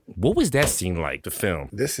 Stay up. What was that scene like, the film?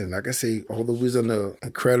 Listen, like I say, although we was under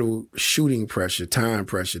incredible shooting pressure, time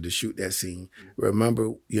pressure to shoot that scene,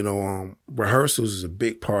 remember, rehearsals is a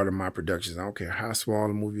big part of my productions. I don't care how small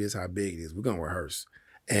the movie is, how big it is. We're going to rehearse.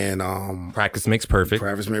 And practice makes perfect.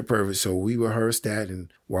 Practice makes perfect. So we rehearsed that,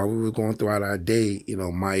 and while we were going throughout our day,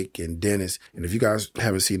 Mike and Dennis, and if you guys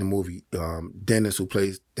haven't seen the movie, Dennis, who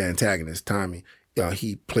plays the antagonist, Tommy,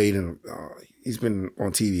 he played in. He's been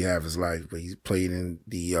on TV half his life, but he's played in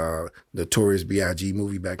the Notorious B.I.G.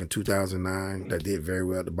 movie back in 2009 that did very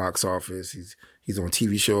well at the box office. He's on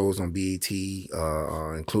TV shows on BET,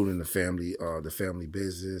 including the Family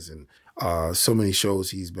Business, and so many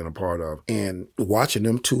shows he's been a part of. And watching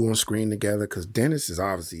them two on screen together, because Dennis is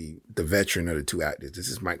obviously the veteran of the two actors. This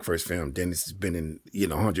is Mike's first film. Dennis has been in,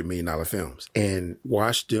 $100 million films. And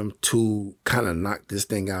watch them two kind of knock this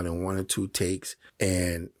thing out in 1 or 2 takes,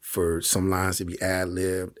 and for some lines to be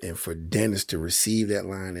ad-libbed, and for Dennis to receive that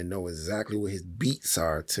line and know exactly what his beats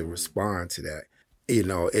are to respond to that.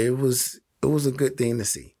 It was a good thing to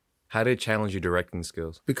see. How did it challenge your directing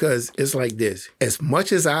skills? Because it's like this. As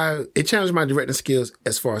much as it challenged my directing skills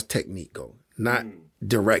as far as technique goes, not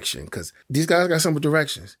direction. Because these guys got some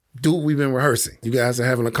directions. Dude, we've been rehearsing. You guys are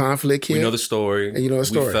having a conflict here. We know the story. And you know the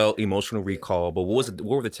story. We felt emotional recall. But what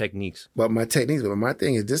were the techniques? But my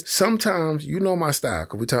thing is this. Sometimes, my style,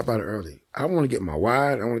 because we talked about it earlier. I want to get my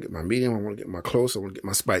wide. I want to get my medium. I want to get my close. I want to get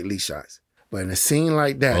my Spike Lee shots. But in a scene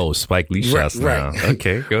like that... Oh, Spike Lee shots now. Right.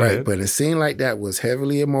 Okay, go ahead. But in a scene like that was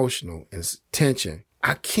heavily emotional and tension.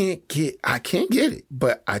 I can't get it,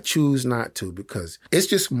 but I choose not to, because it's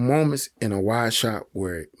just moments in a wide shot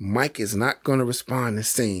where Mike is not going to respond the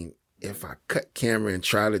same if I cut camera and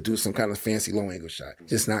try to do some kind of fancy low angle shot.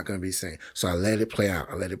 Just not going to be the same. So I let it play out.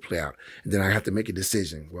 And then I have to make a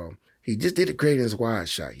decision. Well, he just did it great in his wide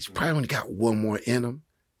shot. He's probably only got one more in him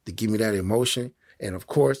to give me that emotion. And of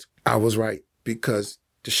course, I was right, because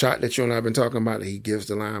the shot that you and I have been talking about, he gives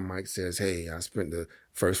the line, Mike says, hey, I spent the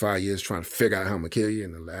first 5 years trying to figure out how I'm going to kill you,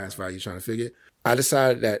 and the last 5 years trying to figure it. I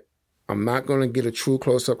decided that I'm not going to get a true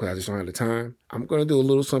close-up because I just don't have the time. I'm going to do a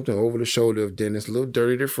little something over the shoulder of Dennis, a little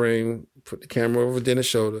dirty to frame, put the camera over Dennis'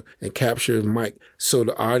 shoulder, and capture Mike so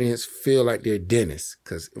the audience feel like they're Dennis.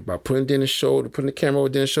 Because by putting the camera over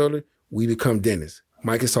Dennis' shoulder, we become Dennis.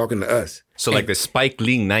 Mike is talking to us. So like the Spike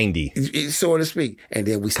Lee 90. So to speak. And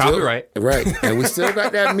then we still... Copyright. Right. And we still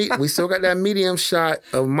got that medium shot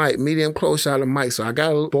of Mike, medium close shot of Mike. So I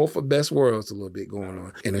got both of best worlds a little bit going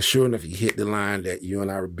on. And sure enough, he hit the line that you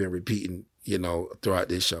and I have been repeating, throughout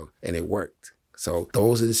this show. And it worked. So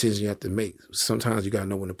those are the decisions you have to make. Sometimes you got to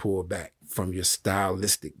know when to pull back from your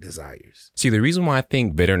stylistic desires. See, the reason why I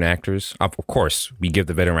think veteran actors, of course, we give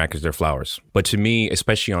the veteran actors their flowers. But to me,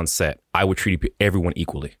 especially on set, I would treat everyone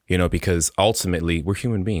equally, because ultimately we're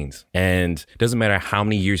human beings. And it doesn't matter how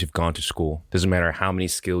many years you've gone to school. Doesn't matter how many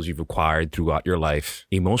skills you've acquired throughout your life.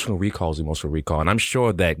 Emotional recall is emotional recall. And I'm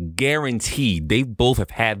sure that guaranteed they both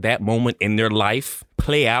have had that moment in their life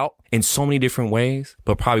play out in so many different ways,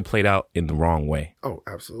 but probably played out in the wrong way. Oh,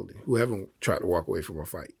 absolutely. Who haven't tried to walk away from a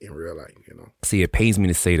fight in real life, See, it pains me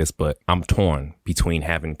to say this, but I'm torn between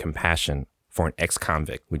having compassion for an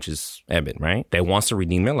ex-convict, which is Emmett, right? That wants to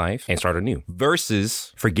redeem their life and start anew,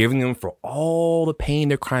 versus forgiving them for all the pain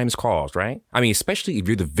their crimes caused, right? I mean, especially if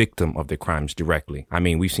you're the victim of their crimes directly. I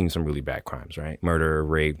mean, we've seen some really bad crimes, right? Murder,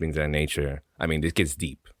 rape, things of that nature. I mean, this gets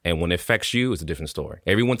deep. And when it affects you, it's a different story.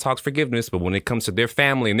 Everyone talks forgiveness, but when it comes to their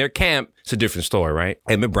family and their camp, it's a different story, right?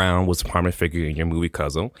 Emmett Brown was a prominent figure in your movie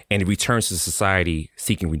Cuzzle, and he returns to society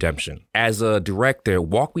seeking redemption. As a director,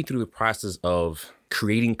 walk me through the process of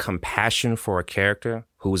creating compassion for a character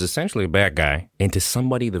who was essentially a bad guy into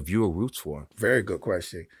somebody the viewer roots for. Very good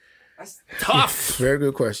question. That's tough. Very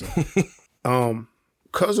good question.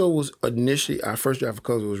 Cuzzo was initially, our first draft of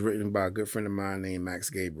Cuzzo was written by a good friend of mine named Max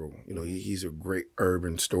Gabriel. You know, he's a great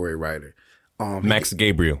urban story writer. Max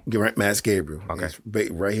Gabriel. Max Gabriel. Okay. He's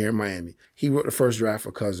right here in Miami. He wrote the first draft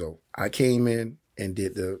for Cuzzo. I came in and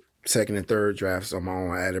did the second and third drafts on my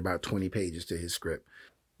own. I added about 20 pages to his script.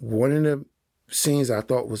 One of the scenes I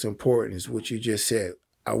thought was important is what you just said.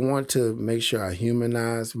 I want to make sure I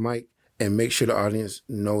humanize Mike and make sure the audience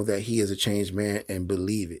know that he is a changed man and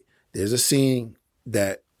believe it. There's a scene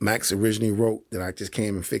that Max originally wrote that I just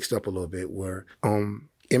came and fixed up a little bit where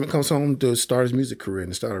Emmett comes home to start his music career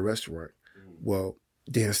and to start a restaurant. Well,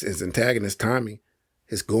 then his antagonist, Tommy,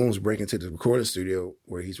 his goons break into the recording studio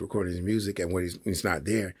where he's recording his music and when he's not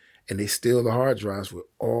there, and they steal the hard drives with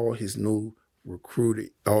all his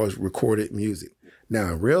recorded music.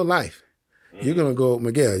 Now, in real life, you're going to go,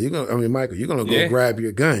 Michael, you're going to go grab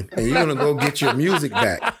your gun and you're going to go get your music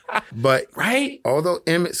back. But although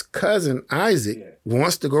Emmett's cousin, Isaac,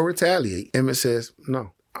 wants to go retaliate, Emmett says,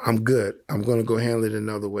 no, I'm good. I'm going to go handle it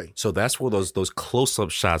another way. So that's where those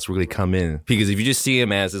close-up shots really come in. Because if you just see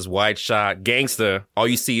him as this wide shot gangster, all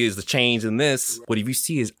you see is the change in this. But if you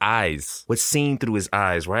see his eyes, what's seen through his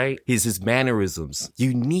eyes, right? His mannerisms.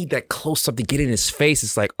 You need that close-up to get in his face.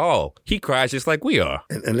 It's like, oh, he cries just like we are.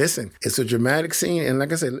 And listen, it's a dramatic scene. And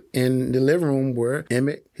like I said, in the living room where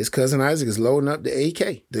Emmett, his cousin Isaac, is loading up the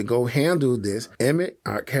AK to go handle this. Emmett,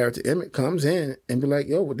 our character Emmett, comes in and be like,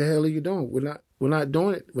 yo, what the hell are you doing? We're not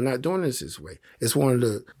doing it. We're not doing this way. It's one of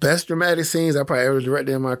the best dramatic scenes I probably ever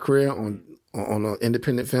directed in my career on an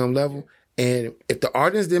independent film level. And if the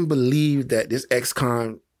audience didn't believe that this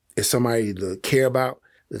ex-con is somebody to care about,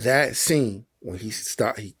 that scene when he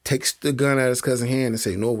takes the gun out of his cousin's hand and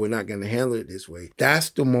say, no, we're not going to handle it this way. That's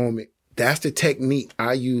the moment. That's the technique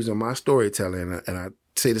I use in my storytelling. And I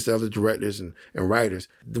say this to other directors and writers,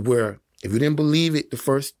 where if you didn't believe it the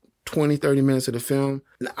first 20, 30 minutes of the film,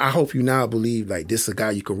 I hope you now believe like this is a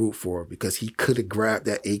guy you can root for because he could have grabbed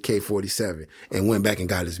that AK-47 and went back and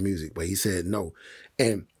got his music, but he said no.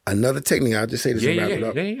 And another technique, I'll just say this and wrap it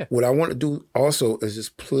up. Yeah. What I want to do also is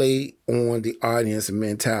just play on the audience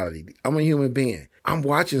mentality. I'm a human being. I'm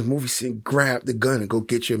watching this movie saying, grab the gun and go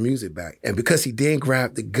get your music back. And because he didn't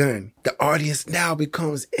grab the gun, the audience now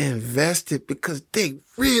becomes invested because they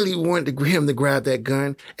really wanted him to grab that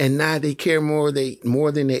gun. And now they care more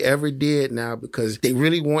than they ever did now because they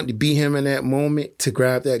really want to be him in that moment to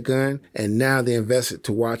grab that gun. And now they're invested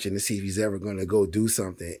to watch it and see if he's ever going to go do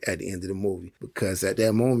something at the end of the movie. Because at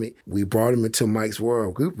that moment, we brought him into Mike's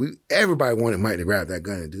world. Everybody wanted Mike to grab that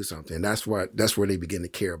gun and do something. And that's where they begin to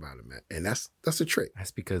care about him at. And that's a trick.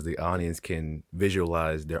 That's because the audience can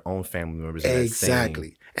visualize their own family members.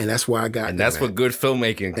 Exactly. And that's why I got them. And that's what good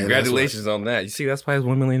filmmaking. Congratulations on that. You see, that's why it's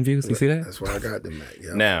 1 million views. You see that? That's why I got them at.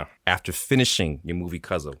 Yep. Now, after finishing your movie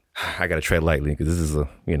Cuzzo, I got to tread lightly because this is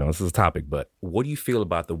a topic, but what do you feel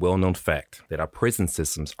about the well-known fact that our prison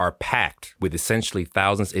systems are packed with essentially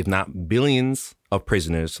thousands, if not billions of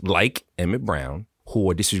prisoners like Emmett Brown,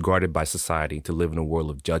 who are disregarded by society to live in a world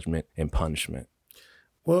of judgment and punishment?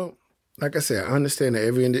 Well, like I said, I understand that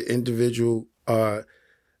every individual,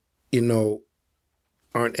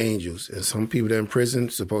 aren't angels. And some people that are in prison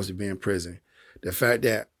are supposed to be in prison. The fact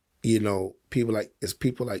that, people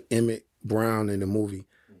like Emmett Brown in the movie,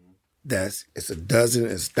 it's a dozen,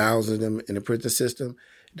 it's thousands of them in the prison system,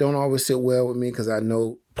 don't always sit well with me because I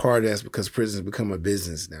know part of that's because prisons become a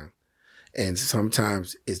business now. And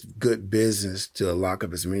sometimes it's good business to lock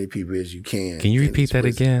up as many people as you can. Can you repeat that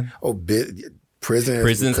again? Oh,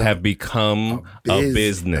 prisons have become a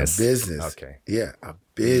business. A business. Okay. Yeah, a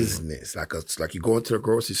business. Like you go into a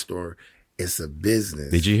grocery store, it's a business.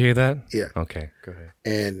 Did you hear that? Yeah. Okay, go ahead.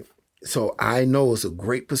 And so I know it's a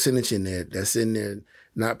great percentage in there that's in there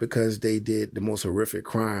not because they did the most horrific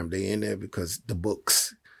crime. They in there because the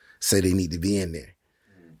books say they need to be in there.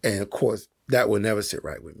 And of course, that will never sit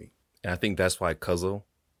right with me. And I think that's why Cuzzo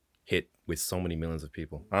hit with so many millions of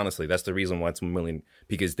people. Honestly, that's the reason why it's 1 million,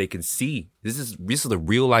 because they can see this is the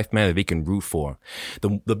real life man that they can root for.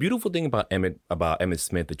 The beautiful thing about Emmett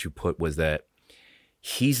Smith that you put was that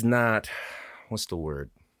he's not, what's the word?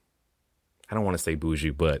 I don't want to say bougie,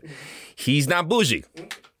 but he's not bougie.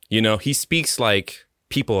 He speaks like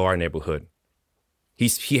people of our neighborhood.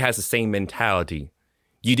 He has the same mentality.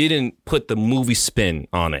 You didn't put the movie spin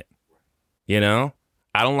on it.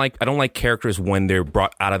 I don't like characters when they're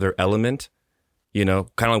brought out of their element. Kind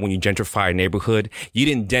of like when you gentrify a neighborhood. You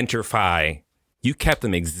didn't gentrify. You kept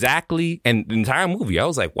them exactly. And the entire movie, I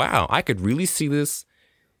was like, wow, I could really see this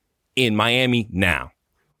in Miami now.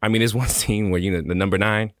 I mean, there's one scene where, the number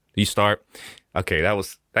 9, you start. Okay,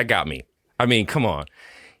 that got me. I mean, come on.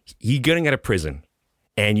 you getting out of prison,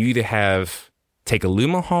 and you either have take a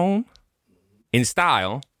limo home in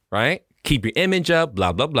style, right? Keep your image up,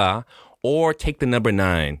 blah, blah, blah. Or take the number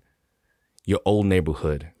 9, your old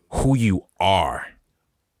neighborhood, who you are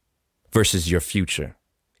versus your future.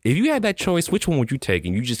 If you had that choice, which one would you take?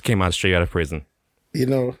 And you just came out straight out of prison. You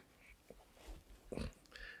know,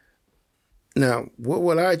 now, what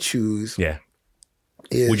would I choose? Yeah.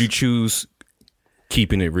 Would you choose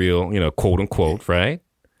keeping it real, quote unquote, right?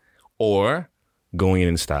 Or going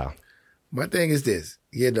in style? My thing is this,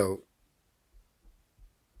 in the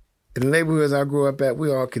neighborhoods I grew up at,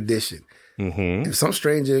 we all conditioned. Mm-hmm. If some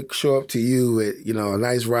stranger show up to you with, a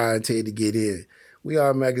nice ride and tell you to get in, we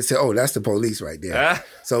automatically say, oh, that's the police right there.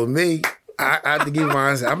 So me, I have to give my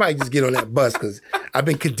answer. I might just get on that bus because I've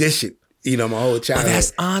been conditioned, my whole childhood. Oh,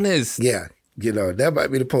 that's honest. Yeah. That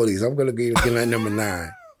might be the police. I'm going to get that number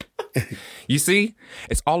 9. You see,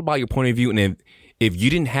 it's all about your point of view. And if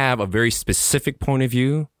you didn't have a very specific point of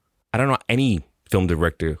view, I don't know any film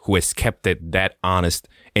director who has kept it that honest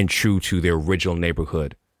and true to their original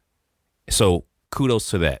neighborhood. So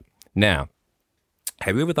kudos to that. Now,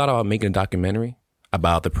 have you ever thought about making a documentary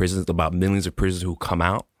about the prisons, about millions of prisoners who come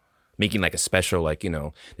out? Making like a special,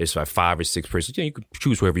 there's like 5 or 6 prisoners. You could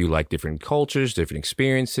choose whoever you like, different cultures, different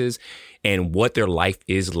experiences, and what their life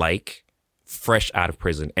is like fresh out of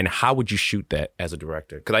prison. And how would you shoot that as a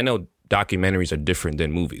director? Because I know documentaries are different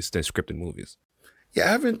than movies, than scripted movies. Yeah,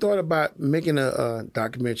 I haven't thought about making a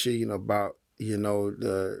documentary, about,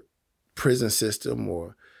 the prison system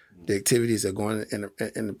or the activities that are going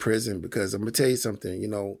in the prison, because I'm going to tell you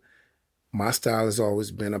something, my style has always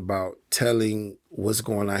been about telling what's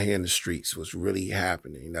going on here in the streets, what's really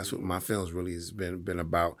happening. That's what my films really has been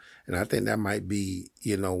about. And I think that might be,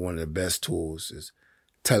 one of the best tools is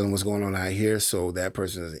telling what's going on out here so that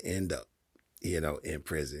person doesn't end up, in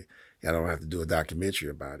prison. I don't have to do a documentary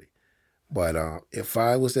about it. But if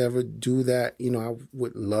I was to ever do that, I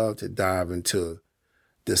would love to dive into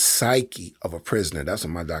the psyche of a prisoner. That's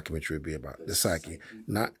what my documentary would be about, the psyche.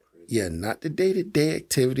 Not the day-to-day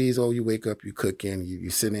activities. Oh, you wake up, you cooking, you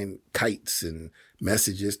sending kites and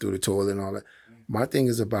messages through the toilet and all that. My thing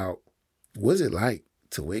is about what's it like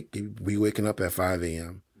to be waking up at 5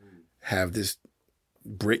 a.m., have this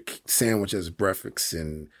brick sandwich as breakfast,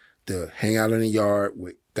 and to hang out in the yard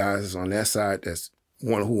with guys on that side that's who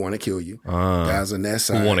want to kill you. Guys on that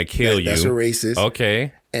side who want to kill you. That's a racist.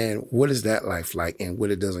 Okay. And what is that life like, and what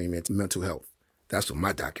it does on your mental health? That's what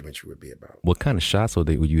my documentary would be about. What kind of shots would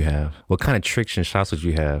you have? What kind of tricks and shots would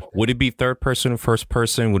you have? Would it be third person or first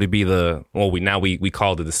person? Would it be we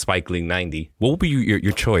called it the Spike Lee 90? What would be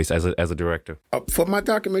your choice as a director? For my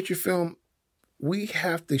documentary film, we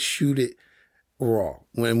have to shoot it raw.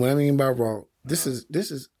 When I mean by raw, this is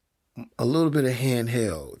a little bit of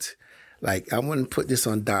handheld. Like, I wouldn't put this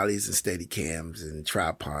on dollies and steady cams and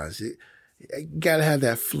tripods. You gotta have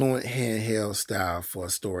that fluent handheld style for a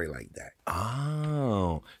story like that.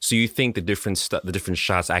 Oh, so you think the different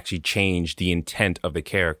shots actually change the intent of the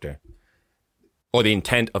character or the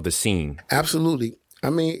intent of the scene? Absolutely.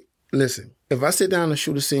 I mean, listen, if I sit down and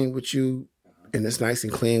shoot a scene with you and it's nice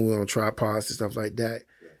and clean, we're on tripods and stuff like that,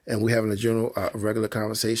 and we're having a regular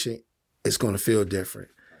conversation, it's going to feel different.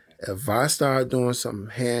 If I start doing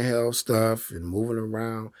some handheld stuff and moving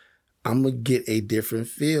around, I'm going to get a different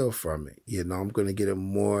feel from it. I'm going to get a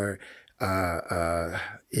more,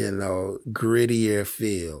 grittier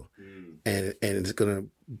feel. And it's going to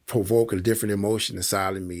provoke a different emotion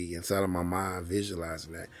inside of me, inside of my mind,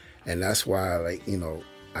 visualizing that. And that's why, I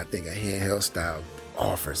think a handheld style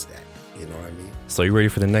offers that. You know what I mean? So you ready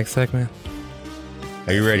for the next segment?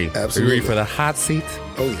 Are you ready? Absolutely. Are you ready for the hot seat?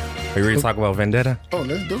 Oh, yeah. Are you ready to talk about Vendetta? Oh,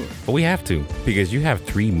 let's do it. But we have to, because you have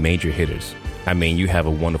 3 major hitters. I mean, you have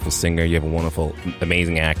a wonderful singer. You have a wonderful,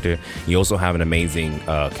 amazing actor. You also have an amazing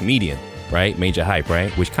comedian, right? Major Hype,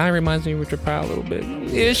 right? Which kind of reminds me of Richard Pryor a little bit.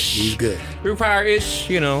 Ish. He's good. Richard Pryor-ish,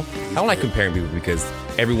 I don't like comparing people because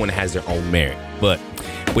everyone has their own merit. But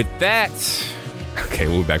with that... Okay,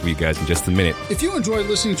 we'll be back with you guys in just a minute. If you enjoy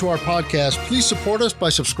listening to our podcast, please support us by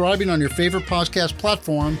subscribing on your favorite podcast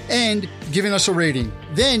platform and giving us a rating.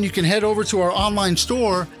 Then you can head over to our online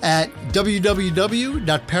store at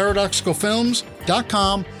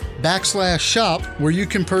www.paradoxicalfilms.com/shop, where you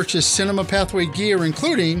can purchase Cinema Pathway gear,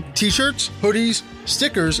 including t-shirts, hoodies,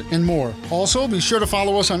 stickers, and more. Also, be sure to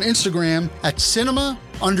follow us on Instagram at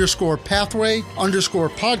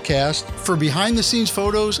cinema_pathway_podcast for behind-the-scenes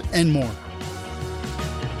photos and more.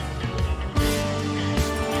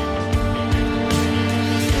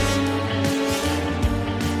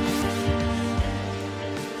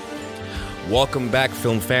 Welcome back,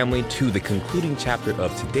 film family, to the concluding chapter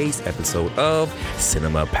of today's episode of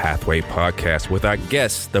Cinema Pathway Podcast with our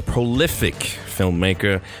guest, the prolific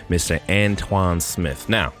filmmaker, Mr. Antwan Smith.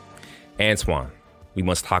 Now, Antwan, we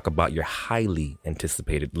must talk about your highly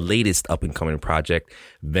anticipated latest up-and-coming project,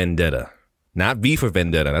 Vendetta. Not V for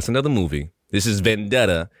Vendetta, that's another movie. This is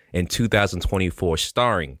Vendetta in 2024,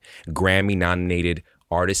 starring Grammy-nominated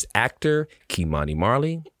artist-actor Kimani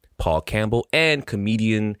Marley, Paul Campbell, and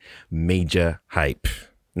comedian Major Hype.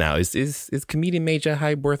 Now, is comedian Major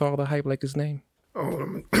Hype worth all the hype like his name?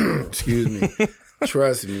 Oh, excuse me.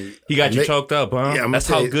 Trust me. He got you choked up, huh? Yeah, that's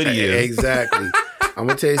how good he is. Exactly. I'm going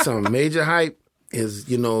to tell you something. Major Hype is,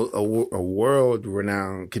 a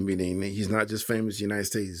world-renowned comedian. He's not just famous in the United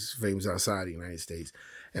States, he's famous outside the United States.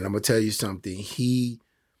 And I'm going to tell you something. He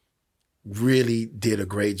really did a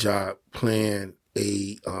great job playing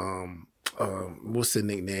a, what's the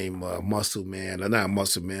nickname? Muscle Man. Not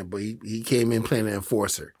Muscle Man, but he came in playing an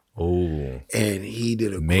enforcer. Oh. And he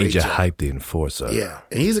did a Major great job. Hype the enforcer. Yeah.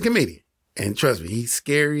 And he's a comedian. And trust me, he's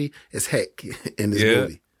scary as heck in this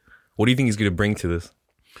movie. What do you think he's going to bring to this?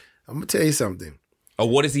 I'm going to tell you something. Or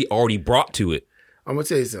what has he already brought to it? I'm going to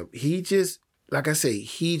tell you something. He just, like I say,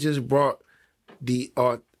 he just brought the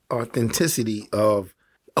authenticity of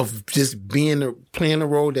just playing the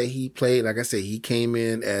role that he played. Like I say, he came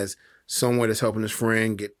in as someone that's helping his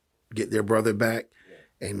friend get their brother back,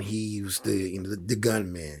 and he was the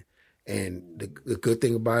gunman. And the good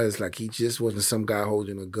thing about it is, like, he just wasn't some guy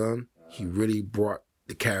holding a gun. He really brought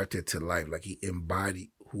the character to life. Like, he embodied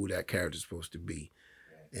who that character's supposed to be.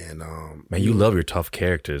 And man, you love your tough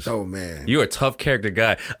characters. Oh man, you're a tough character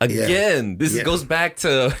guy. Again, this goes back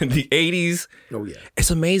to the 80s. Oh yeah,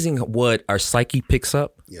 it's amazing what our psyche picks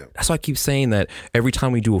up. Yeah, that's why I keep saying that every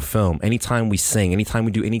time we do a film, anytime we sing, anytime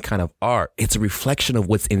we do any kind of art, it's a reflection of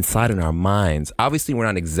what's inside in our minds. Obviously, we're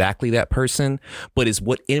not exactly that person, but it's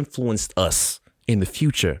what influenced us in the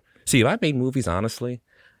future. See, if I made movies, honestly,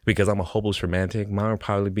 because I'm a hopeless romantic, mine would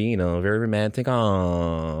probably be, very romantic.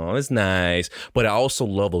 Oh, it's nice. But I also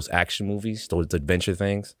love those action movies, those adventure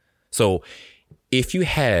things. So if you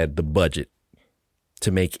had the budget to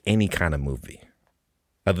make any kind of movie,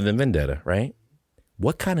 other than Vendetta, right?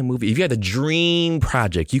 What kind of movie? If you had the dream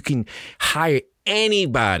project, you can hire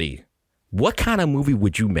anybody. What kind of movie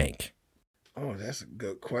would you make? Oh, that's a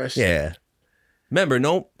good question. Yeah. Remember,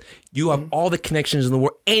 you have all the connections in the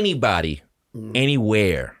world. Anybody.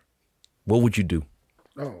 Anywhere, what would you do?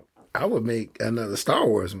 Oh, I would make another Star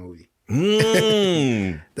Wars movie.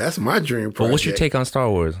 That's my dream project. But what's your take on Star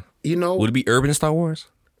Wars? Would it be urban Star Wars?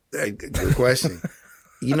 Good question.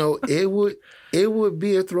 It would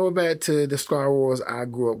be a throwback to the Star Wars I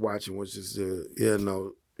grew up watching, which is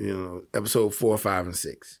episode 4, 5, and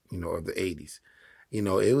 6, of the 80s.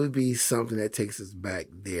 It would be something that takes us back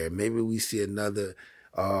there. Maybe we see another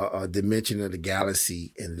a dimension of the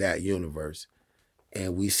galaxy in that universe,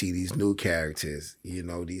 and we see these new characters,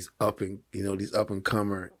 these up and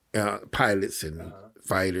comer pilots and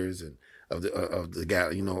fighters and of the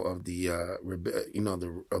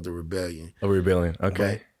rebellion. A rebellion,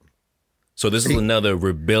 okay. So this is another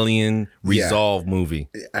rebellion resolve movie.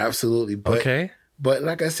 Absolutely, But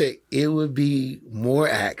like I said, it would be more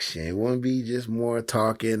action. It wouldn't be just more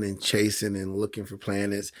talking and chasing and looking for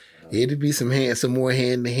planets. It'd be some more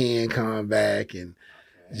hand-to-hand combat and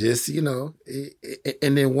just, and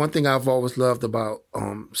then one thing I've always loved about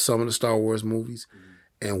some of the Star Wars movies,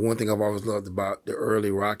 and one thing I've always loved about the early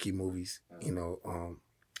Rocky movies,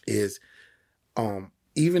 is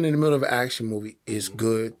even in the middle of an action movie, it's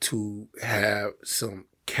good to have some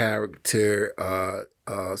character,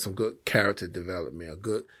 some good character development,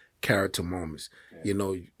 good character moments.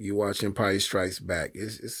 You watch Empire Strikes Back.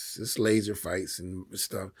 It's laser fights and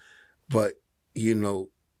stuff, but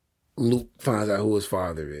Luke finds out who his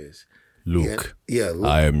father is. Luke. Yeah, Luke.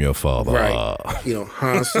 I am your father. Right.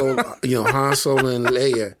 Han Solo. Han Solo and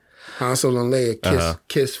Leia.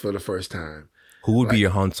 Kiss for the first time. Who would be your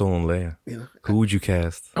Han Solo and Leia? Who would you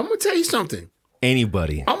cast? I'm gonna tell you something.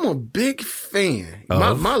 Anybody. I'm a big fan.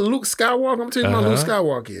 My Luke Skywalker, I'm going to tell you my Luke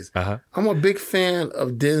Skywalker is. I'm a big fan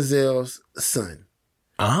of Denzel's son.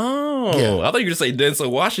 Oh, yeah. I thought you were going to say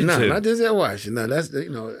Denzel Washington. No, not Denzel Washington. No, that's,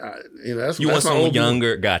 that's you want someone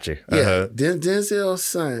younger? Gotcha. Yeah, Denzel's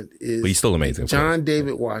son is. But he's still amazing. John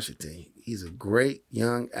David Washington. He's a great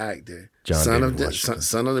young actor. Son of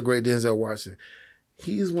the great Denzel Washington.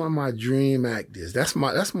 He's one of my dream actors. That's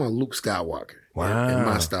my Luke Skywalker. Wow. In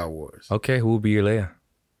my Star Wars. Okay, who will be your Leia?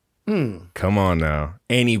 Come on now.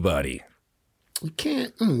 Anybody. You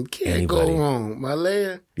can't go wrong. My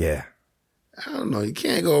Leia? Yeah. I don't know. You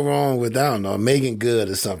can't go wrong with, Megan Good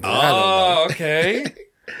or something. Oh, okay.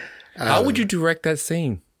 How would you direct that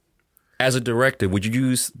scene? As a director, would you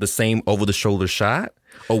use the same over-the-shoulder shot,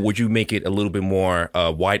 or would you make it a little bit more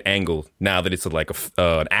wide angle now that it's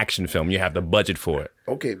an action film? You have the budget for it.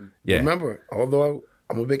 Okay. Yeah. Remember, although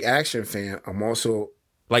I'm a big action fan, I'm also...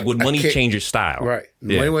 Like, would money change your style? Right.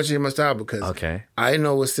 Yeah. Money would change my style because I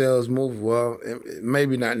know what sells movies. Well,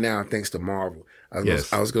 maybe not now thanks to Marvel. I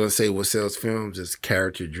was going to say what sells films is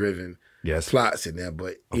character-driven. Yes. Plots in there,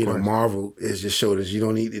 but Marvel is just showed us you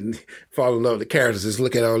don't need to fall in love with the characters. Just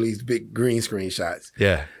look at all these big green screen shots.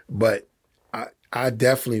 Yeah. But I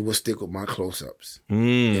definitely will stick with my close-ups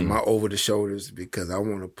and my over the shoulders because I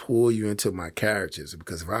want to pull you into my characters.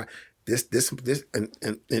 Because if I this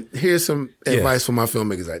and here's some advice for my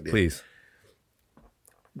filmmakers out there. Please.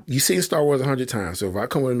 You've seen Star Wars 100 times, so if I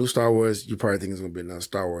come with a new Star Wars, you probably think it's going to be another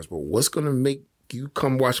Star Wars. But what's going to make you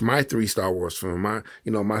come watch my 3 Star Wars films,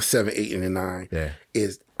 my 7, 8, and 9,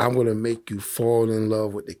 is I'm going to make you fall in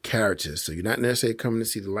love with the characters. So you're not necessarily coming to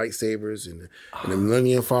see the lightsabers and the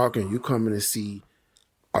Millennium Falcon. You're coming to see,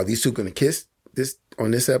 are these two going to kiss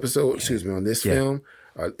on this episode? Excuse me, on this film?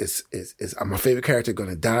 Is my favorite character going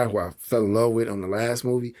to die who I fell in love with on the last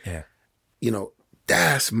movie? Yeah.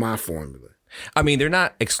 That's my formula. I mean, they're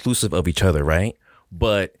not exclusive of each other, right?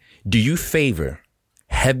 But do you favor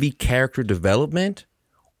heavy character development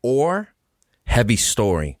or heavy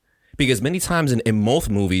story? Because many times in most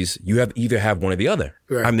movies, you either have one or the other.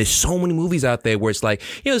 Right. I mean, there's so many movies out there where it's like,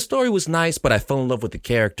 the story was nice, but I fell in love with the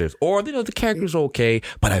characters. Or, the characters are okay,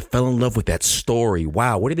 but I fell in love with that story.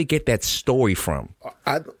 Wow, where did they get that story from?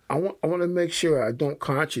 I want to make sure I don't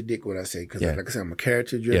contradict what I say. Because like I said, I'm a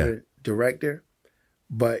character-driven director.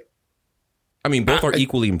 But I mean, both are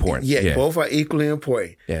equally important. Yeah, both are equally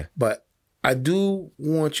important. Yeah. But I do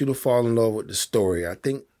want you to fall in love with the story. I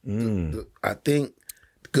think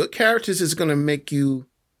good characters is going to make you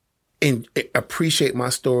appreciate my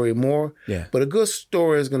story more. Yeah. But a good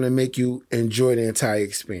story is going to make you enjoy the entire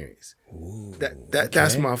experience. Ooh,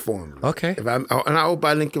 that's my formula. Okay. And I hope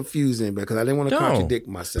I didn't confuse anybody because I didn't want to contradict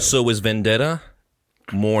myself. So is Vendetta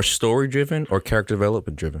more story driven or character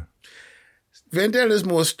development driven? Vendetta is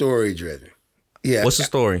more story driven. Yeah. What's the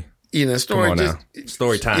story? Story. Come on now.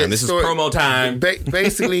 Story time. Yeah, this is promo time.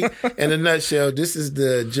 Basically, in a nutshell, this is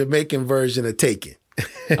the Jamaican version of Taken.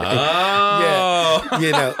 Oh.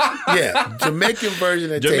 Jamaican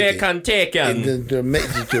version of Jamaican Taken. The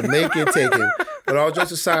Jamaican Taken. But all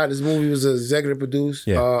jokes aside, this movie was executive produced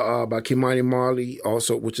by Kimani Marley,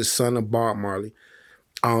 also, which is son of Bob Marley.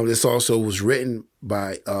 This also was written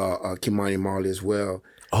by Kimani Marley as well.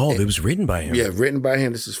 Oh, it was written by him. Yeah, written by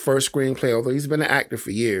him. This is his first screenplay, although he's been an actor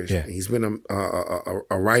for years. Yeah. He's been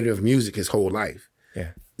a writer of music his whole life.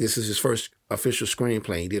 Yeah. This is his first official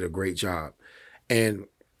screenplay. He did a great job. And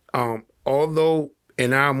although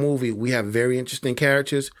in our movie we have very interesting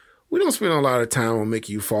characters, we don't spend a lot of time on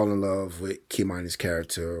making you fall in love with Kimani's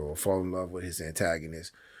character or fall in love with his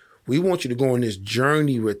antagonist. We want you to go on this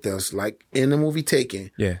journey with us, like in the movie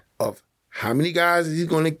Taken, of how many guys is he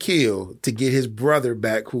going to kill to get his brother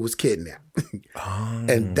back who was kidnapped?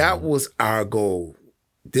 And that was our goal.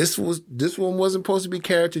 This one wasn't supposed to be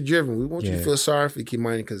character driven. We want you to feel sorry for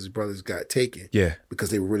Kimani because his brothers got taken. Yeah. Because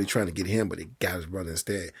they were really trying to get him, but they got his brother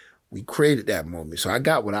instead. We created that moment. So I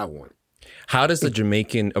got what I wanted. How does the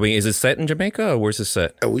Jamaican, is it set in Jamaica or where's it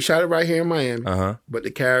set? We shot it right here in Miami. But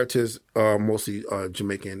the characters are mostly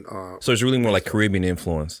Jamaican. So it's really more like Caribbean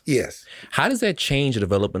influence. Yes. How does that change the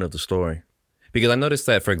development of the story? Because I noticed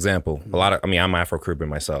that, for example, I'm Afro-Caribbean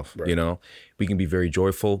myself, right. We can be very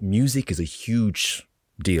joyful. Music is a huge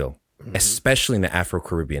deal, especially in the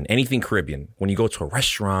Afro-Caribbean, anything Caribbean. When you go to a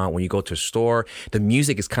restaurant, when you go to a store, the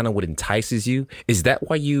music is kind of what entices you. Is that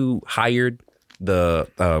why you hired the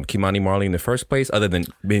Kimani Marley in the first place, other than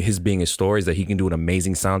his being a story, is that he can do an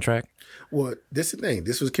amazing soundtrack? Well, this is the thing.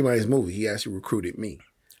 This was Kimani's movie. He actually recruited me.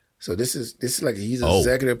 So this is like he's an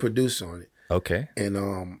executive producer on it. Okay.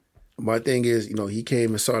 And my thing is, he came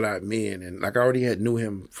and sought out me, and like I already knew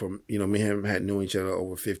him from, me and him had known each other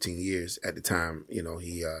over 15 years at the time.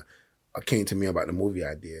 He came to me about the movie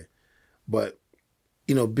idea. But,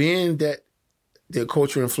 being that the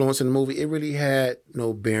cultural influence in the movie, it really had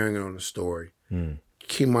no bearing on the story.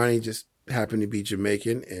 Kimani just happened to be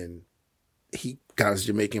Jamaican, and he got his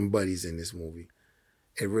Jamaican buddies in this movie.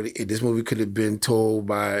 This movie could have been told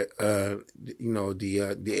by, the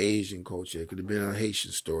Asian culture. It could have been a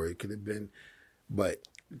Haitian story. It could have been, but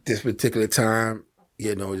this particular time,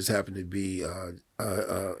 it just happened to be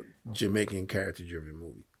a Jamaican character-driven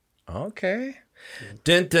movie. Okay.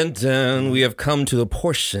 Dun, dun, dun. We have come to the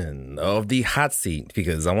portion of the hot seat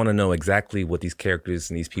because I want to know exactly what these characters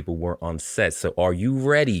and these people were on set. So are you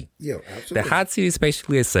ready? Yeah, absolutely. The hot seat is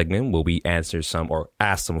basically a segment where we answer some or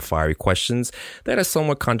ask some fiery questions that are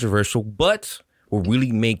somewhat controversial, but will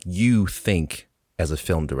really make you think as a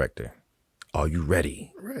film director. Are you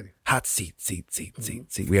ready? Ready. Hot seat.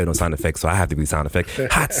 We have no sound effects, so I have to be sound effect.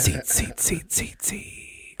 Hot seat.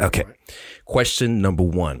 Okay. Right. Question number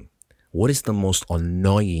 1. What is the most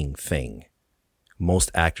annoying thing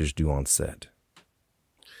most actors do on set?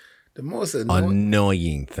 The most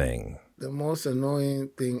annoying thing. The most annoying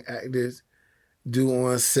thing actors do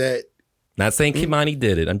on set. Not saying Kimani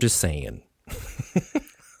did it. I'm just saying.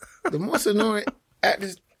 The most annoying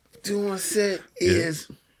actors do on set is,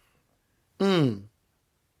 that's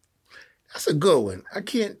a good one. I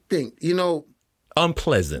can't think.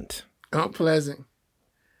 Unpleasant. Kind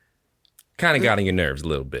of got on your nerves a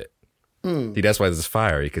little bit. See, that's why this is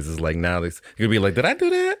fiery, because it's like now you're going to be like, did I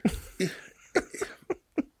do that?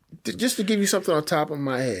 Just to give you something on top of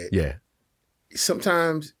my head. Yeah.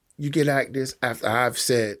 Sometimes you get actors after I've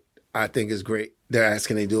said, I think it's great. They're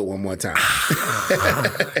asking they do it one more time.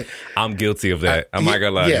 I'm guilty of that. I'm not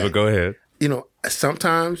going to lie to you, but go ahead.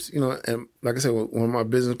 Sometimes, and like I said, one of my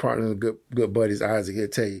business partners, good buddies, Isaac, he'll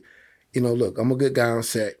tell you, look, I'm a good guy on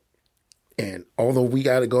set. And although we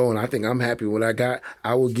got to go and I think I'm happy with what I got,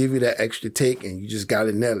 I will give you that extra take and you just got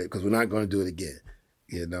to nail it because we're not going to do it again.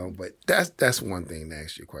 But that's one thing to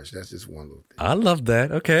ask your question. That's just one little thing. I love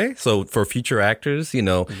that. Okay. So for future actors,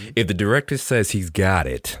 if the director says he's got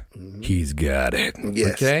it, he's got it.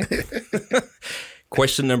 Yes. Okay.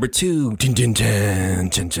 Question number 2.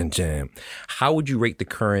 How would you rate the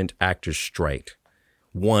current actor's strike?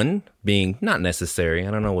 1 being not necessary.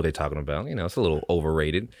 I don't know what they're talking about. It's a little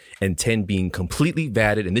overrated. And 10 being completely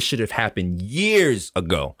valid. And this should have happened years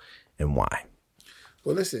ago. And why?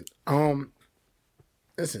 Well, listen, I'm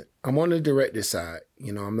on the director side.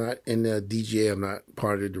 I'm not in the DGA. I'm not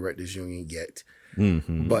part of the directors union yet.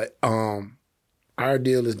 Mm-hmm. But our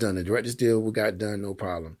deal is done. The director's deal we got done, no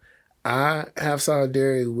problem. I have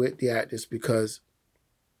solidarity with the actors because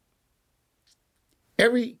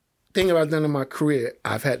everything that I've done in my career,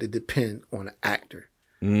 I've had to depend on an actor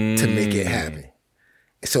to make it happen.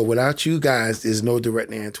 So without you guys, there's no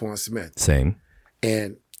director Antwan Smith. Same.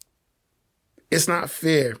 And it's not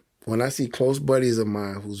fair when I see close buddies of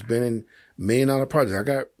mine who's been in $1 million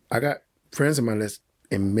projects. I got friends of mine that's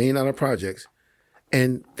in $1 million projects,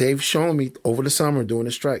 and they've shown me over the summer during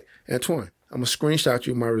the strike, Antwan, I'm going to screenshot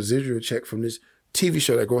you my residual check from this TV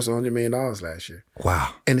show that grossed $100 million last year.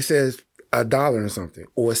 Wow. And it says $1 or something,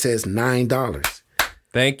 or it says $9.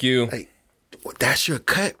 Thank you. Like, well, that's your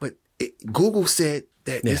cut, but Google said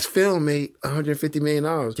that this film made $150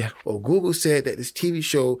 million. Yeah. Or Google said that this TV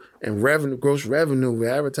show and gross revenue with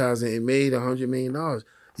advertising, it made $100 million.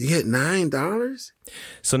 You get $9?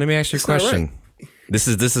 So let me ask you a question. Right. This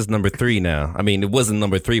is number 3 now. I mean, it wasn't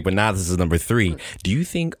number 3, but now this is number 3. Do you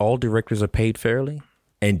think all directors are paid fairly?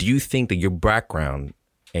 And do you think that your background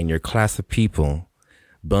and your class of people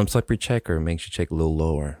bumps up your check or makes your check a little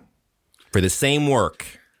lower for the same work?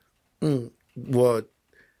 Well,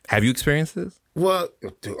 have you experienced this? Well,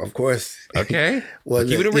 of course. Okay. Well,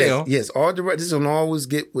 keep it real. Yes, all directors don't always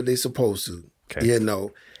get what they're supposed to. Okay.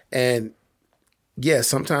 And yes,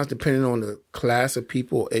 sometimes depending on the class of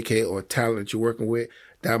people, aka or talent that you're working with,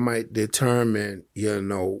 that might determine,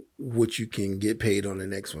 what you can get paid on the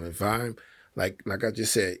next one. If I'm like I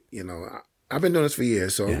just said, I've been doing this for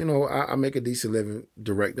years, so I make a decent living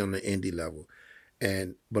direct on the indie level,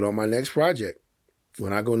 but on my next project,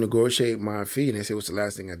 when I go negotiate my fee and they say, what's the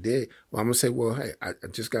last thing I did? Well, I'm going to say, well, hey, I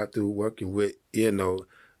just got through working with,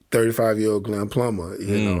 35-year-old Glenn Plummer.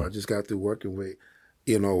 I just got through working with,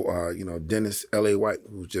 Dennis L.A. White,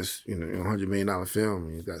 who's just, $100 million film.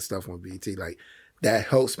 And he's got stuff on BET. Like, that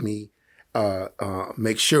helps me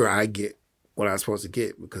make sure I get what I'm supposed to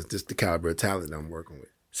get because this is the caliber of talent I'm working with.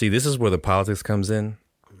 See, this is where the politics comes in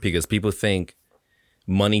because people think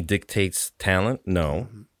money dictates talent. No.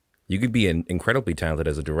 Mm-hmm. You could be incredibly talented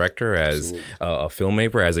as a director, as a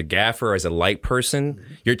filmmaker, as a gaffer, as a light person.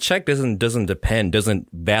 Mm-hmm. Your check doesn't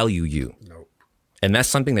value you. Nope. And that's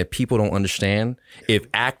something that people don't understand. If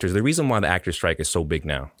actors, the reason why the actor strike is so big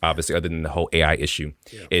now, obviously, other than the whole AI issue,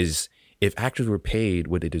 is if actors were paid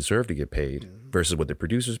what they deserve to get paid versus what the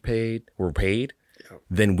producers were paid,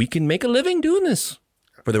 then we can make a living doing this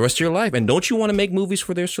for the rest of your life. And don't you want to make movies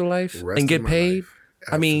for the rest of your life and get paid?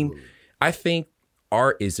 I mean, I think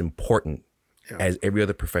art is important as every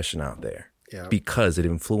other profession out there because it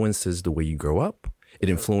influences the way you grow up. It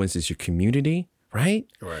influences your community right?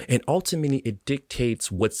 And ultimately, it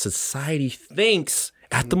dictates what society thinks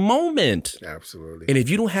at the moment. Absolutely. And if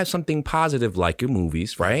you don't have something positive like your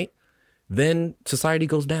movies, right, then society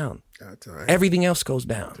goes down. Everything else goes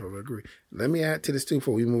down. I totally agree. Let me add to this too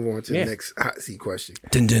before we move on to the next hot seat question.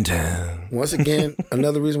 Dun, dun, dun. Once again,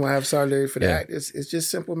 another reason why I have solidarity for that is it's just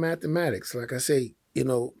simple mathematics. Like I say,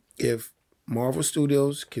 if Marvel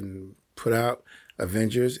Studios can put out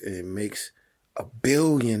Avengers and it makes $1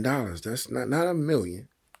 billion, that's not $1 million.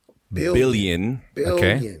 Billion.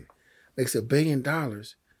 Okay. Makes $1 billion.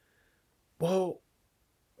 Well,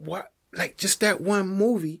 what? Like just that one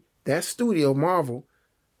movie, that studio, Marvel,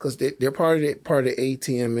 because they're part of the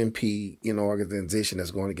ATMMP, organization that's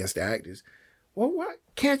going against the actors. Well, why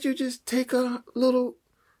can't you just take a little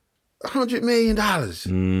 $100 million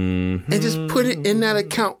and just put it in that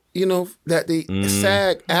account, that the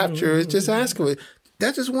SAG after is just asking for?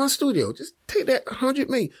 That's just one studio. Just take that $100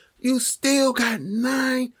 million. You still got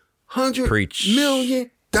 $900 million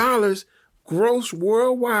gross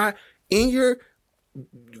worldwide in your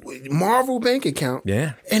Marvel bank account.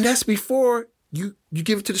 Yeah. And that's before you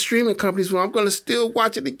give it to the streaming companies. Well, I'm going to still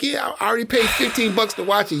watch it again. I already paid $15 to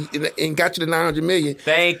watch it and got you the $900 million.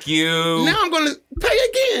 Thank you. Now I'm going to pay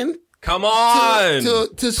again. Come on.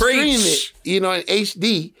 To stream it, in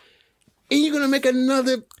HD. And you're going to make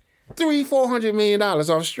another $300-400 million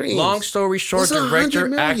off streams. Long story short,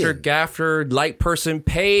 director, actor, gaffer, light person,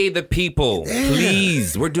 pay the people. Yeah.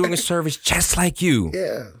 Please. We're doing a service just like you.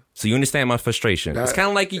 Yeah. So you understand my frustration. It's kind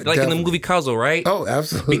of like in the movie Cuzzle, right? Oh,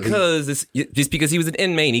 absolutely. Because just because he was an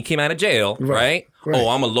inmate and he came out of jail, right? Oh,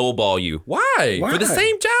 I'm going to lowball you. Why? For the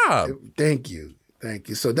same job. Thank you.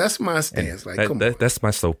 So that's my stance. That's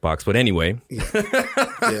my soapbox. But anyway.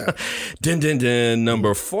 Yeah. Dun.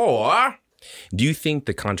 Number 4. Do you think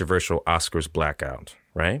the controversial Oscars blackout,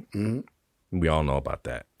 right? Mm-hmm. We all know about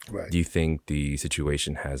that. Right. Do you think the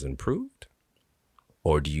situation has improved?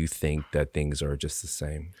 Or do you think that things are just the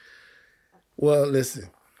same? Well, listen.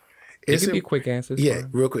 It can be quick answers. Yeah,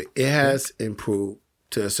 real quick. It has improved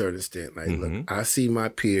to a certain extent. Like, look, I see my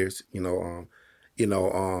peers,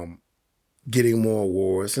 getting more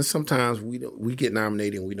awards, and sometimes we get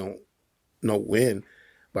nominated and we don't win.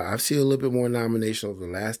 But I've seen a little bit more nomination over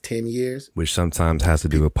the last 10 years, which sometimes has to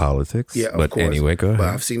do with politics. Yeah, of course. Anyway, go ahead. But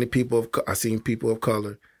I've seen people of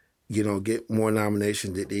color, get more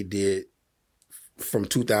nominations that they did from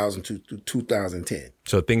 2000 to 2010.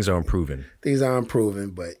 So things are improving. Things are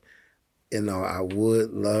improving, but I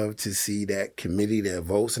would love to see that committee that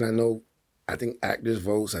votes, and I think actors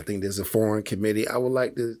votes. I think there's a foreign committee. I would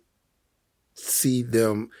like to see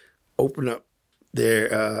them open up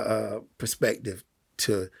their perspective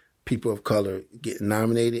to people of color getting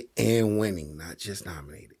nominated and winning, not just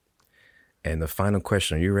nominated. And the final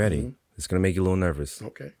question: are you ready? Mm-hmm. It's gonna make you a little nervous.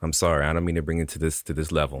 Okay. I'm sorry. I don't mean to bring it to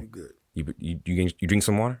this level. You're good. You drink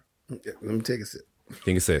some water? Yeah, let me take a sip.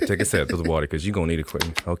 Take a sip of the water because you're going to need it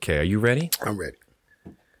quick. Okay, are you ready? I'm ready.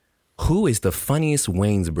 Who is the funniest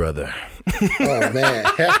Wayans brother? Oh, man.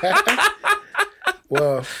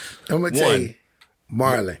 Well, I'm going to tell you,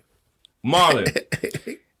 Marlon.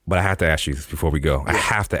 But I have to ask you this before we go. Yeah. I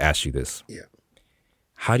have to ask you this. Yeah.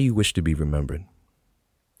 How do you wish to be remembered?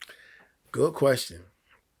 Good question.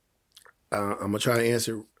 I'm going to try to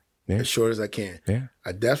answer as short as I can. Yeah.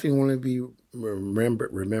 I definitely want to be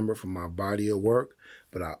remembered for my body of work,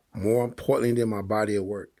 but more importantly than my body of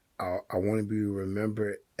work, I want to be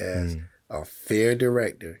remembered as a fair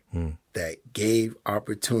director that gave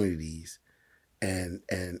opportunities and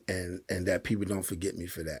that people don't forget me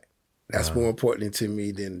for that. That's more important to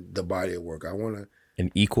me than the body of work. I want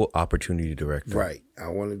an equal opportunity director. Right. I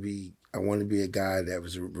want to be a guy that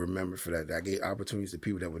was remembered for that. I gave opportunities to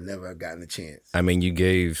people that would never have gotten a chance. I mean, you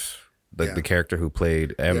gave the character who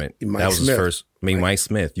played Emmett. Yeah, that was Smith. His first. I mean, Mike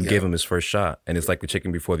Smith. You gave him his first shot, and it's like the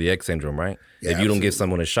chicken before the egg syndrome, right? Yeah, if you don't give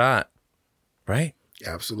someone a shot, right?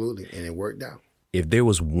 Absolutely, and it worked out. If there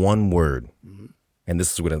was one word, and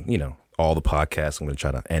this is what all the podcasts, I'm going to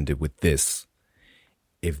try to end it with this.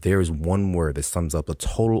 If there is one word that sums up the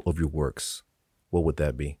total of your works, what would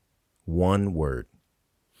that be? One word.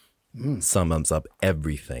 Sums up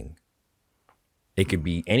everything. It could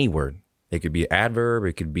be any word. It could be an adverb.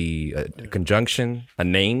 It could be a conjunction, a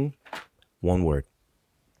name. One word.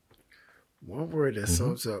 One word that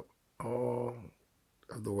sums up all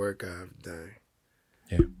of the work I've done.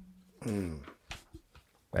 Yeah.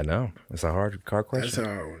 I know. It's a hard question. That's a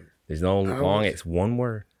hard one. There's no long. It's one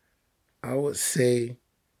word. I would say,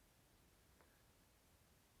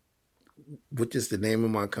 which is the name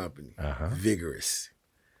of my company, Vigorous.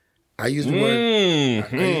 I use the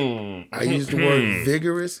word. I use the word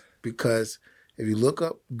vigorous because If you look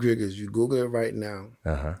up Griggers, you Google it right now,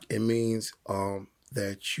 it means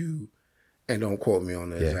that you, and don't quote me on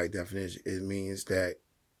the exact definition, it means that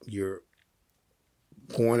you're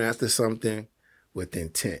going after something with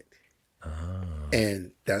intent.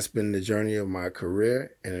 And that's been the journey of my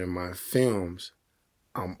career. And in my films,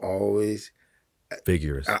 I'm always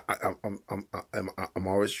vigorous. I'm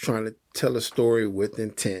always trying to tell a story with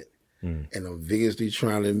intent. And I'm vigorously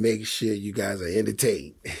trying to make sure you guys are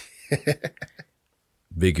entertained.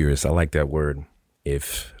 Vigorous. I like that word.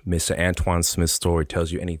 If Mr. Antwan Smith's story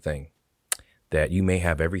tells you anything, that you may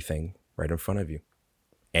have everything right in front of you.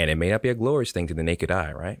 And it may not be a glorious thing to the naked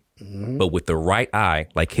eye, right? But with the right eye,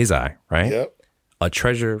 like his eye, right? A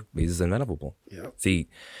treasure is inevitable. See,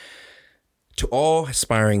 to all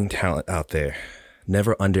aspiring talent out there,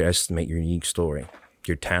 never underestimate your unique story,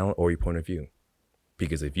 your talent, or your point of view.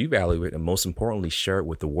 Because if you value it and most importantly, share it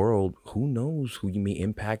with the world, who knows who you may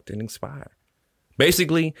impact and inspire.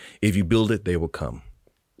 Basically, if you build it, they will come.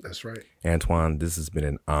 That's right. Antwan, this has been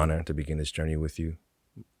an honor to begin this journey with you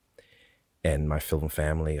and my film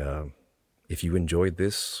family. If you enjoyed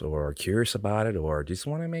this or are curious about it or just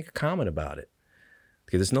want to make a comment about it,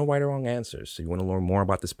 because there's no right or wrong answers. So you want to learn more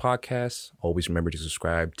about this podcast, always remember to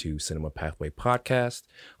subscribe to Cinema Pathway Podcast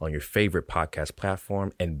on your favorite podcast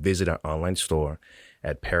platform and visit our online store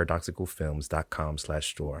at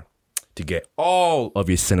paradoxicalfilms.com/store to get all of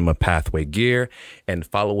your Cinema Pathway gear and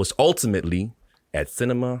follow us ultimately at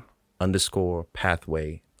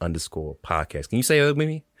cinema_pathway_podcast. Can you say that with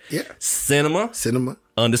me? Yeah.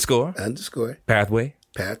 Cinema_pathway_.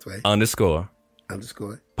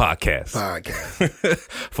 Podcast.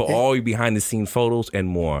 For all your behind the scene photos and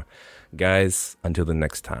more. Guys, until the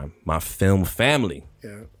next time, my film family.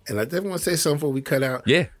 Yeah. And I definitely want to say something before we cut out.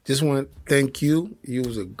 Yeah. Just want to thank you. You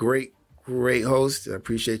was a great host. I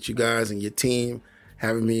appreciate you guys and your team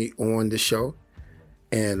having me on the show.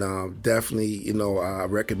 And definitely, I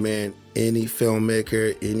recommend any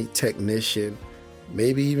filmmaker, any technician,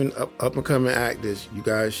 maybe even up and coming actors, you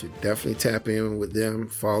guys should definitely tap in with them,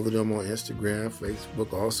 follow them on Instagram,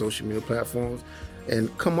 Facebook, all social media platforms, and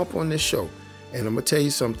come up on this show. And I'm going to tell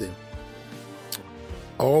you something.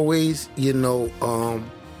 Always,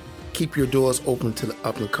 keep your doors open to the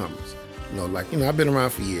up and comers. I've been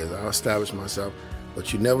around for years. I established myself,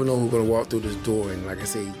 but you never know who's going to walk through this door. And like I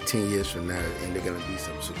say, 10 years from now, and they're going to be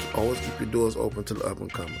something. So always keep your doors open to the up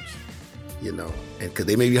and comers. And because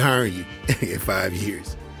they may be hiring you in 5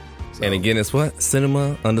 years. So, and again, it's what?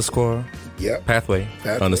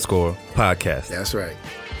 Cinema_pathway_podcast. That's right.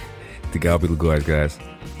 To God be the glory, guys.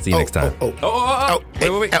 See you next time. Wait.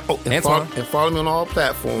 Antwan. And follow me on all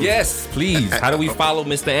platforms. Yes, please. How do we follow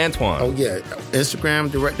Mr. Antwan? Oh, yeah. Instagram,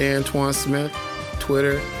 Director Antwan Smith.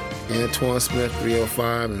 Twitter, Antwan Smith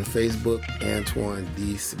 305. And Facebook, Antwan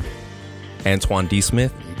D. Smith. Antwan D.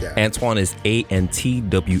 Smith. Antwan is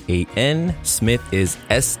ANTWAN. Smith is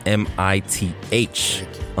SMITH.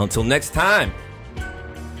 Until next time.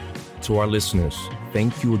 To our listeners,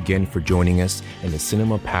 thank you again for joining us in the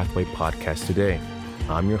Cinema Pathway Podcast today.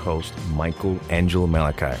 I'm your host, Michael Angelo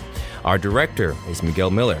Malachi. Our director is Miguel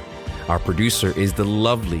Miller. Our producer is the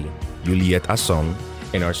lovely Juliet Ason.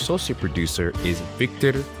 And our associate producer is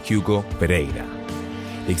Victor Hugo Pereira.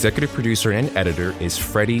 The executive producer and editor is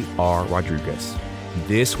Freddie R. Rodriguez.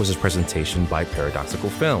 This was a presentation by Paradoxical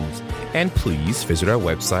Films. And please visit our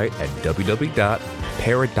website at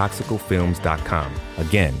www.paradoxicalfilms.com.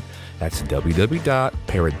 Again, that's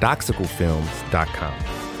www.paradoxicalfilms.com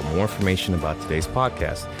for more information about today's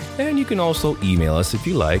podcast. And you can also email us if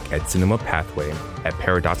you like at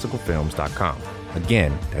cinemapathway@paradoxicalfilms.com.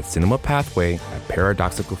 Again, that's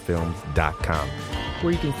cinemapathway@paradoxicalfilms.com,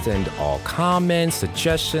 where you can send all comments,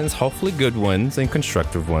 suggestions, hopefully good ones and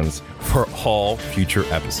constructive ones for all future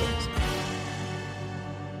episodes.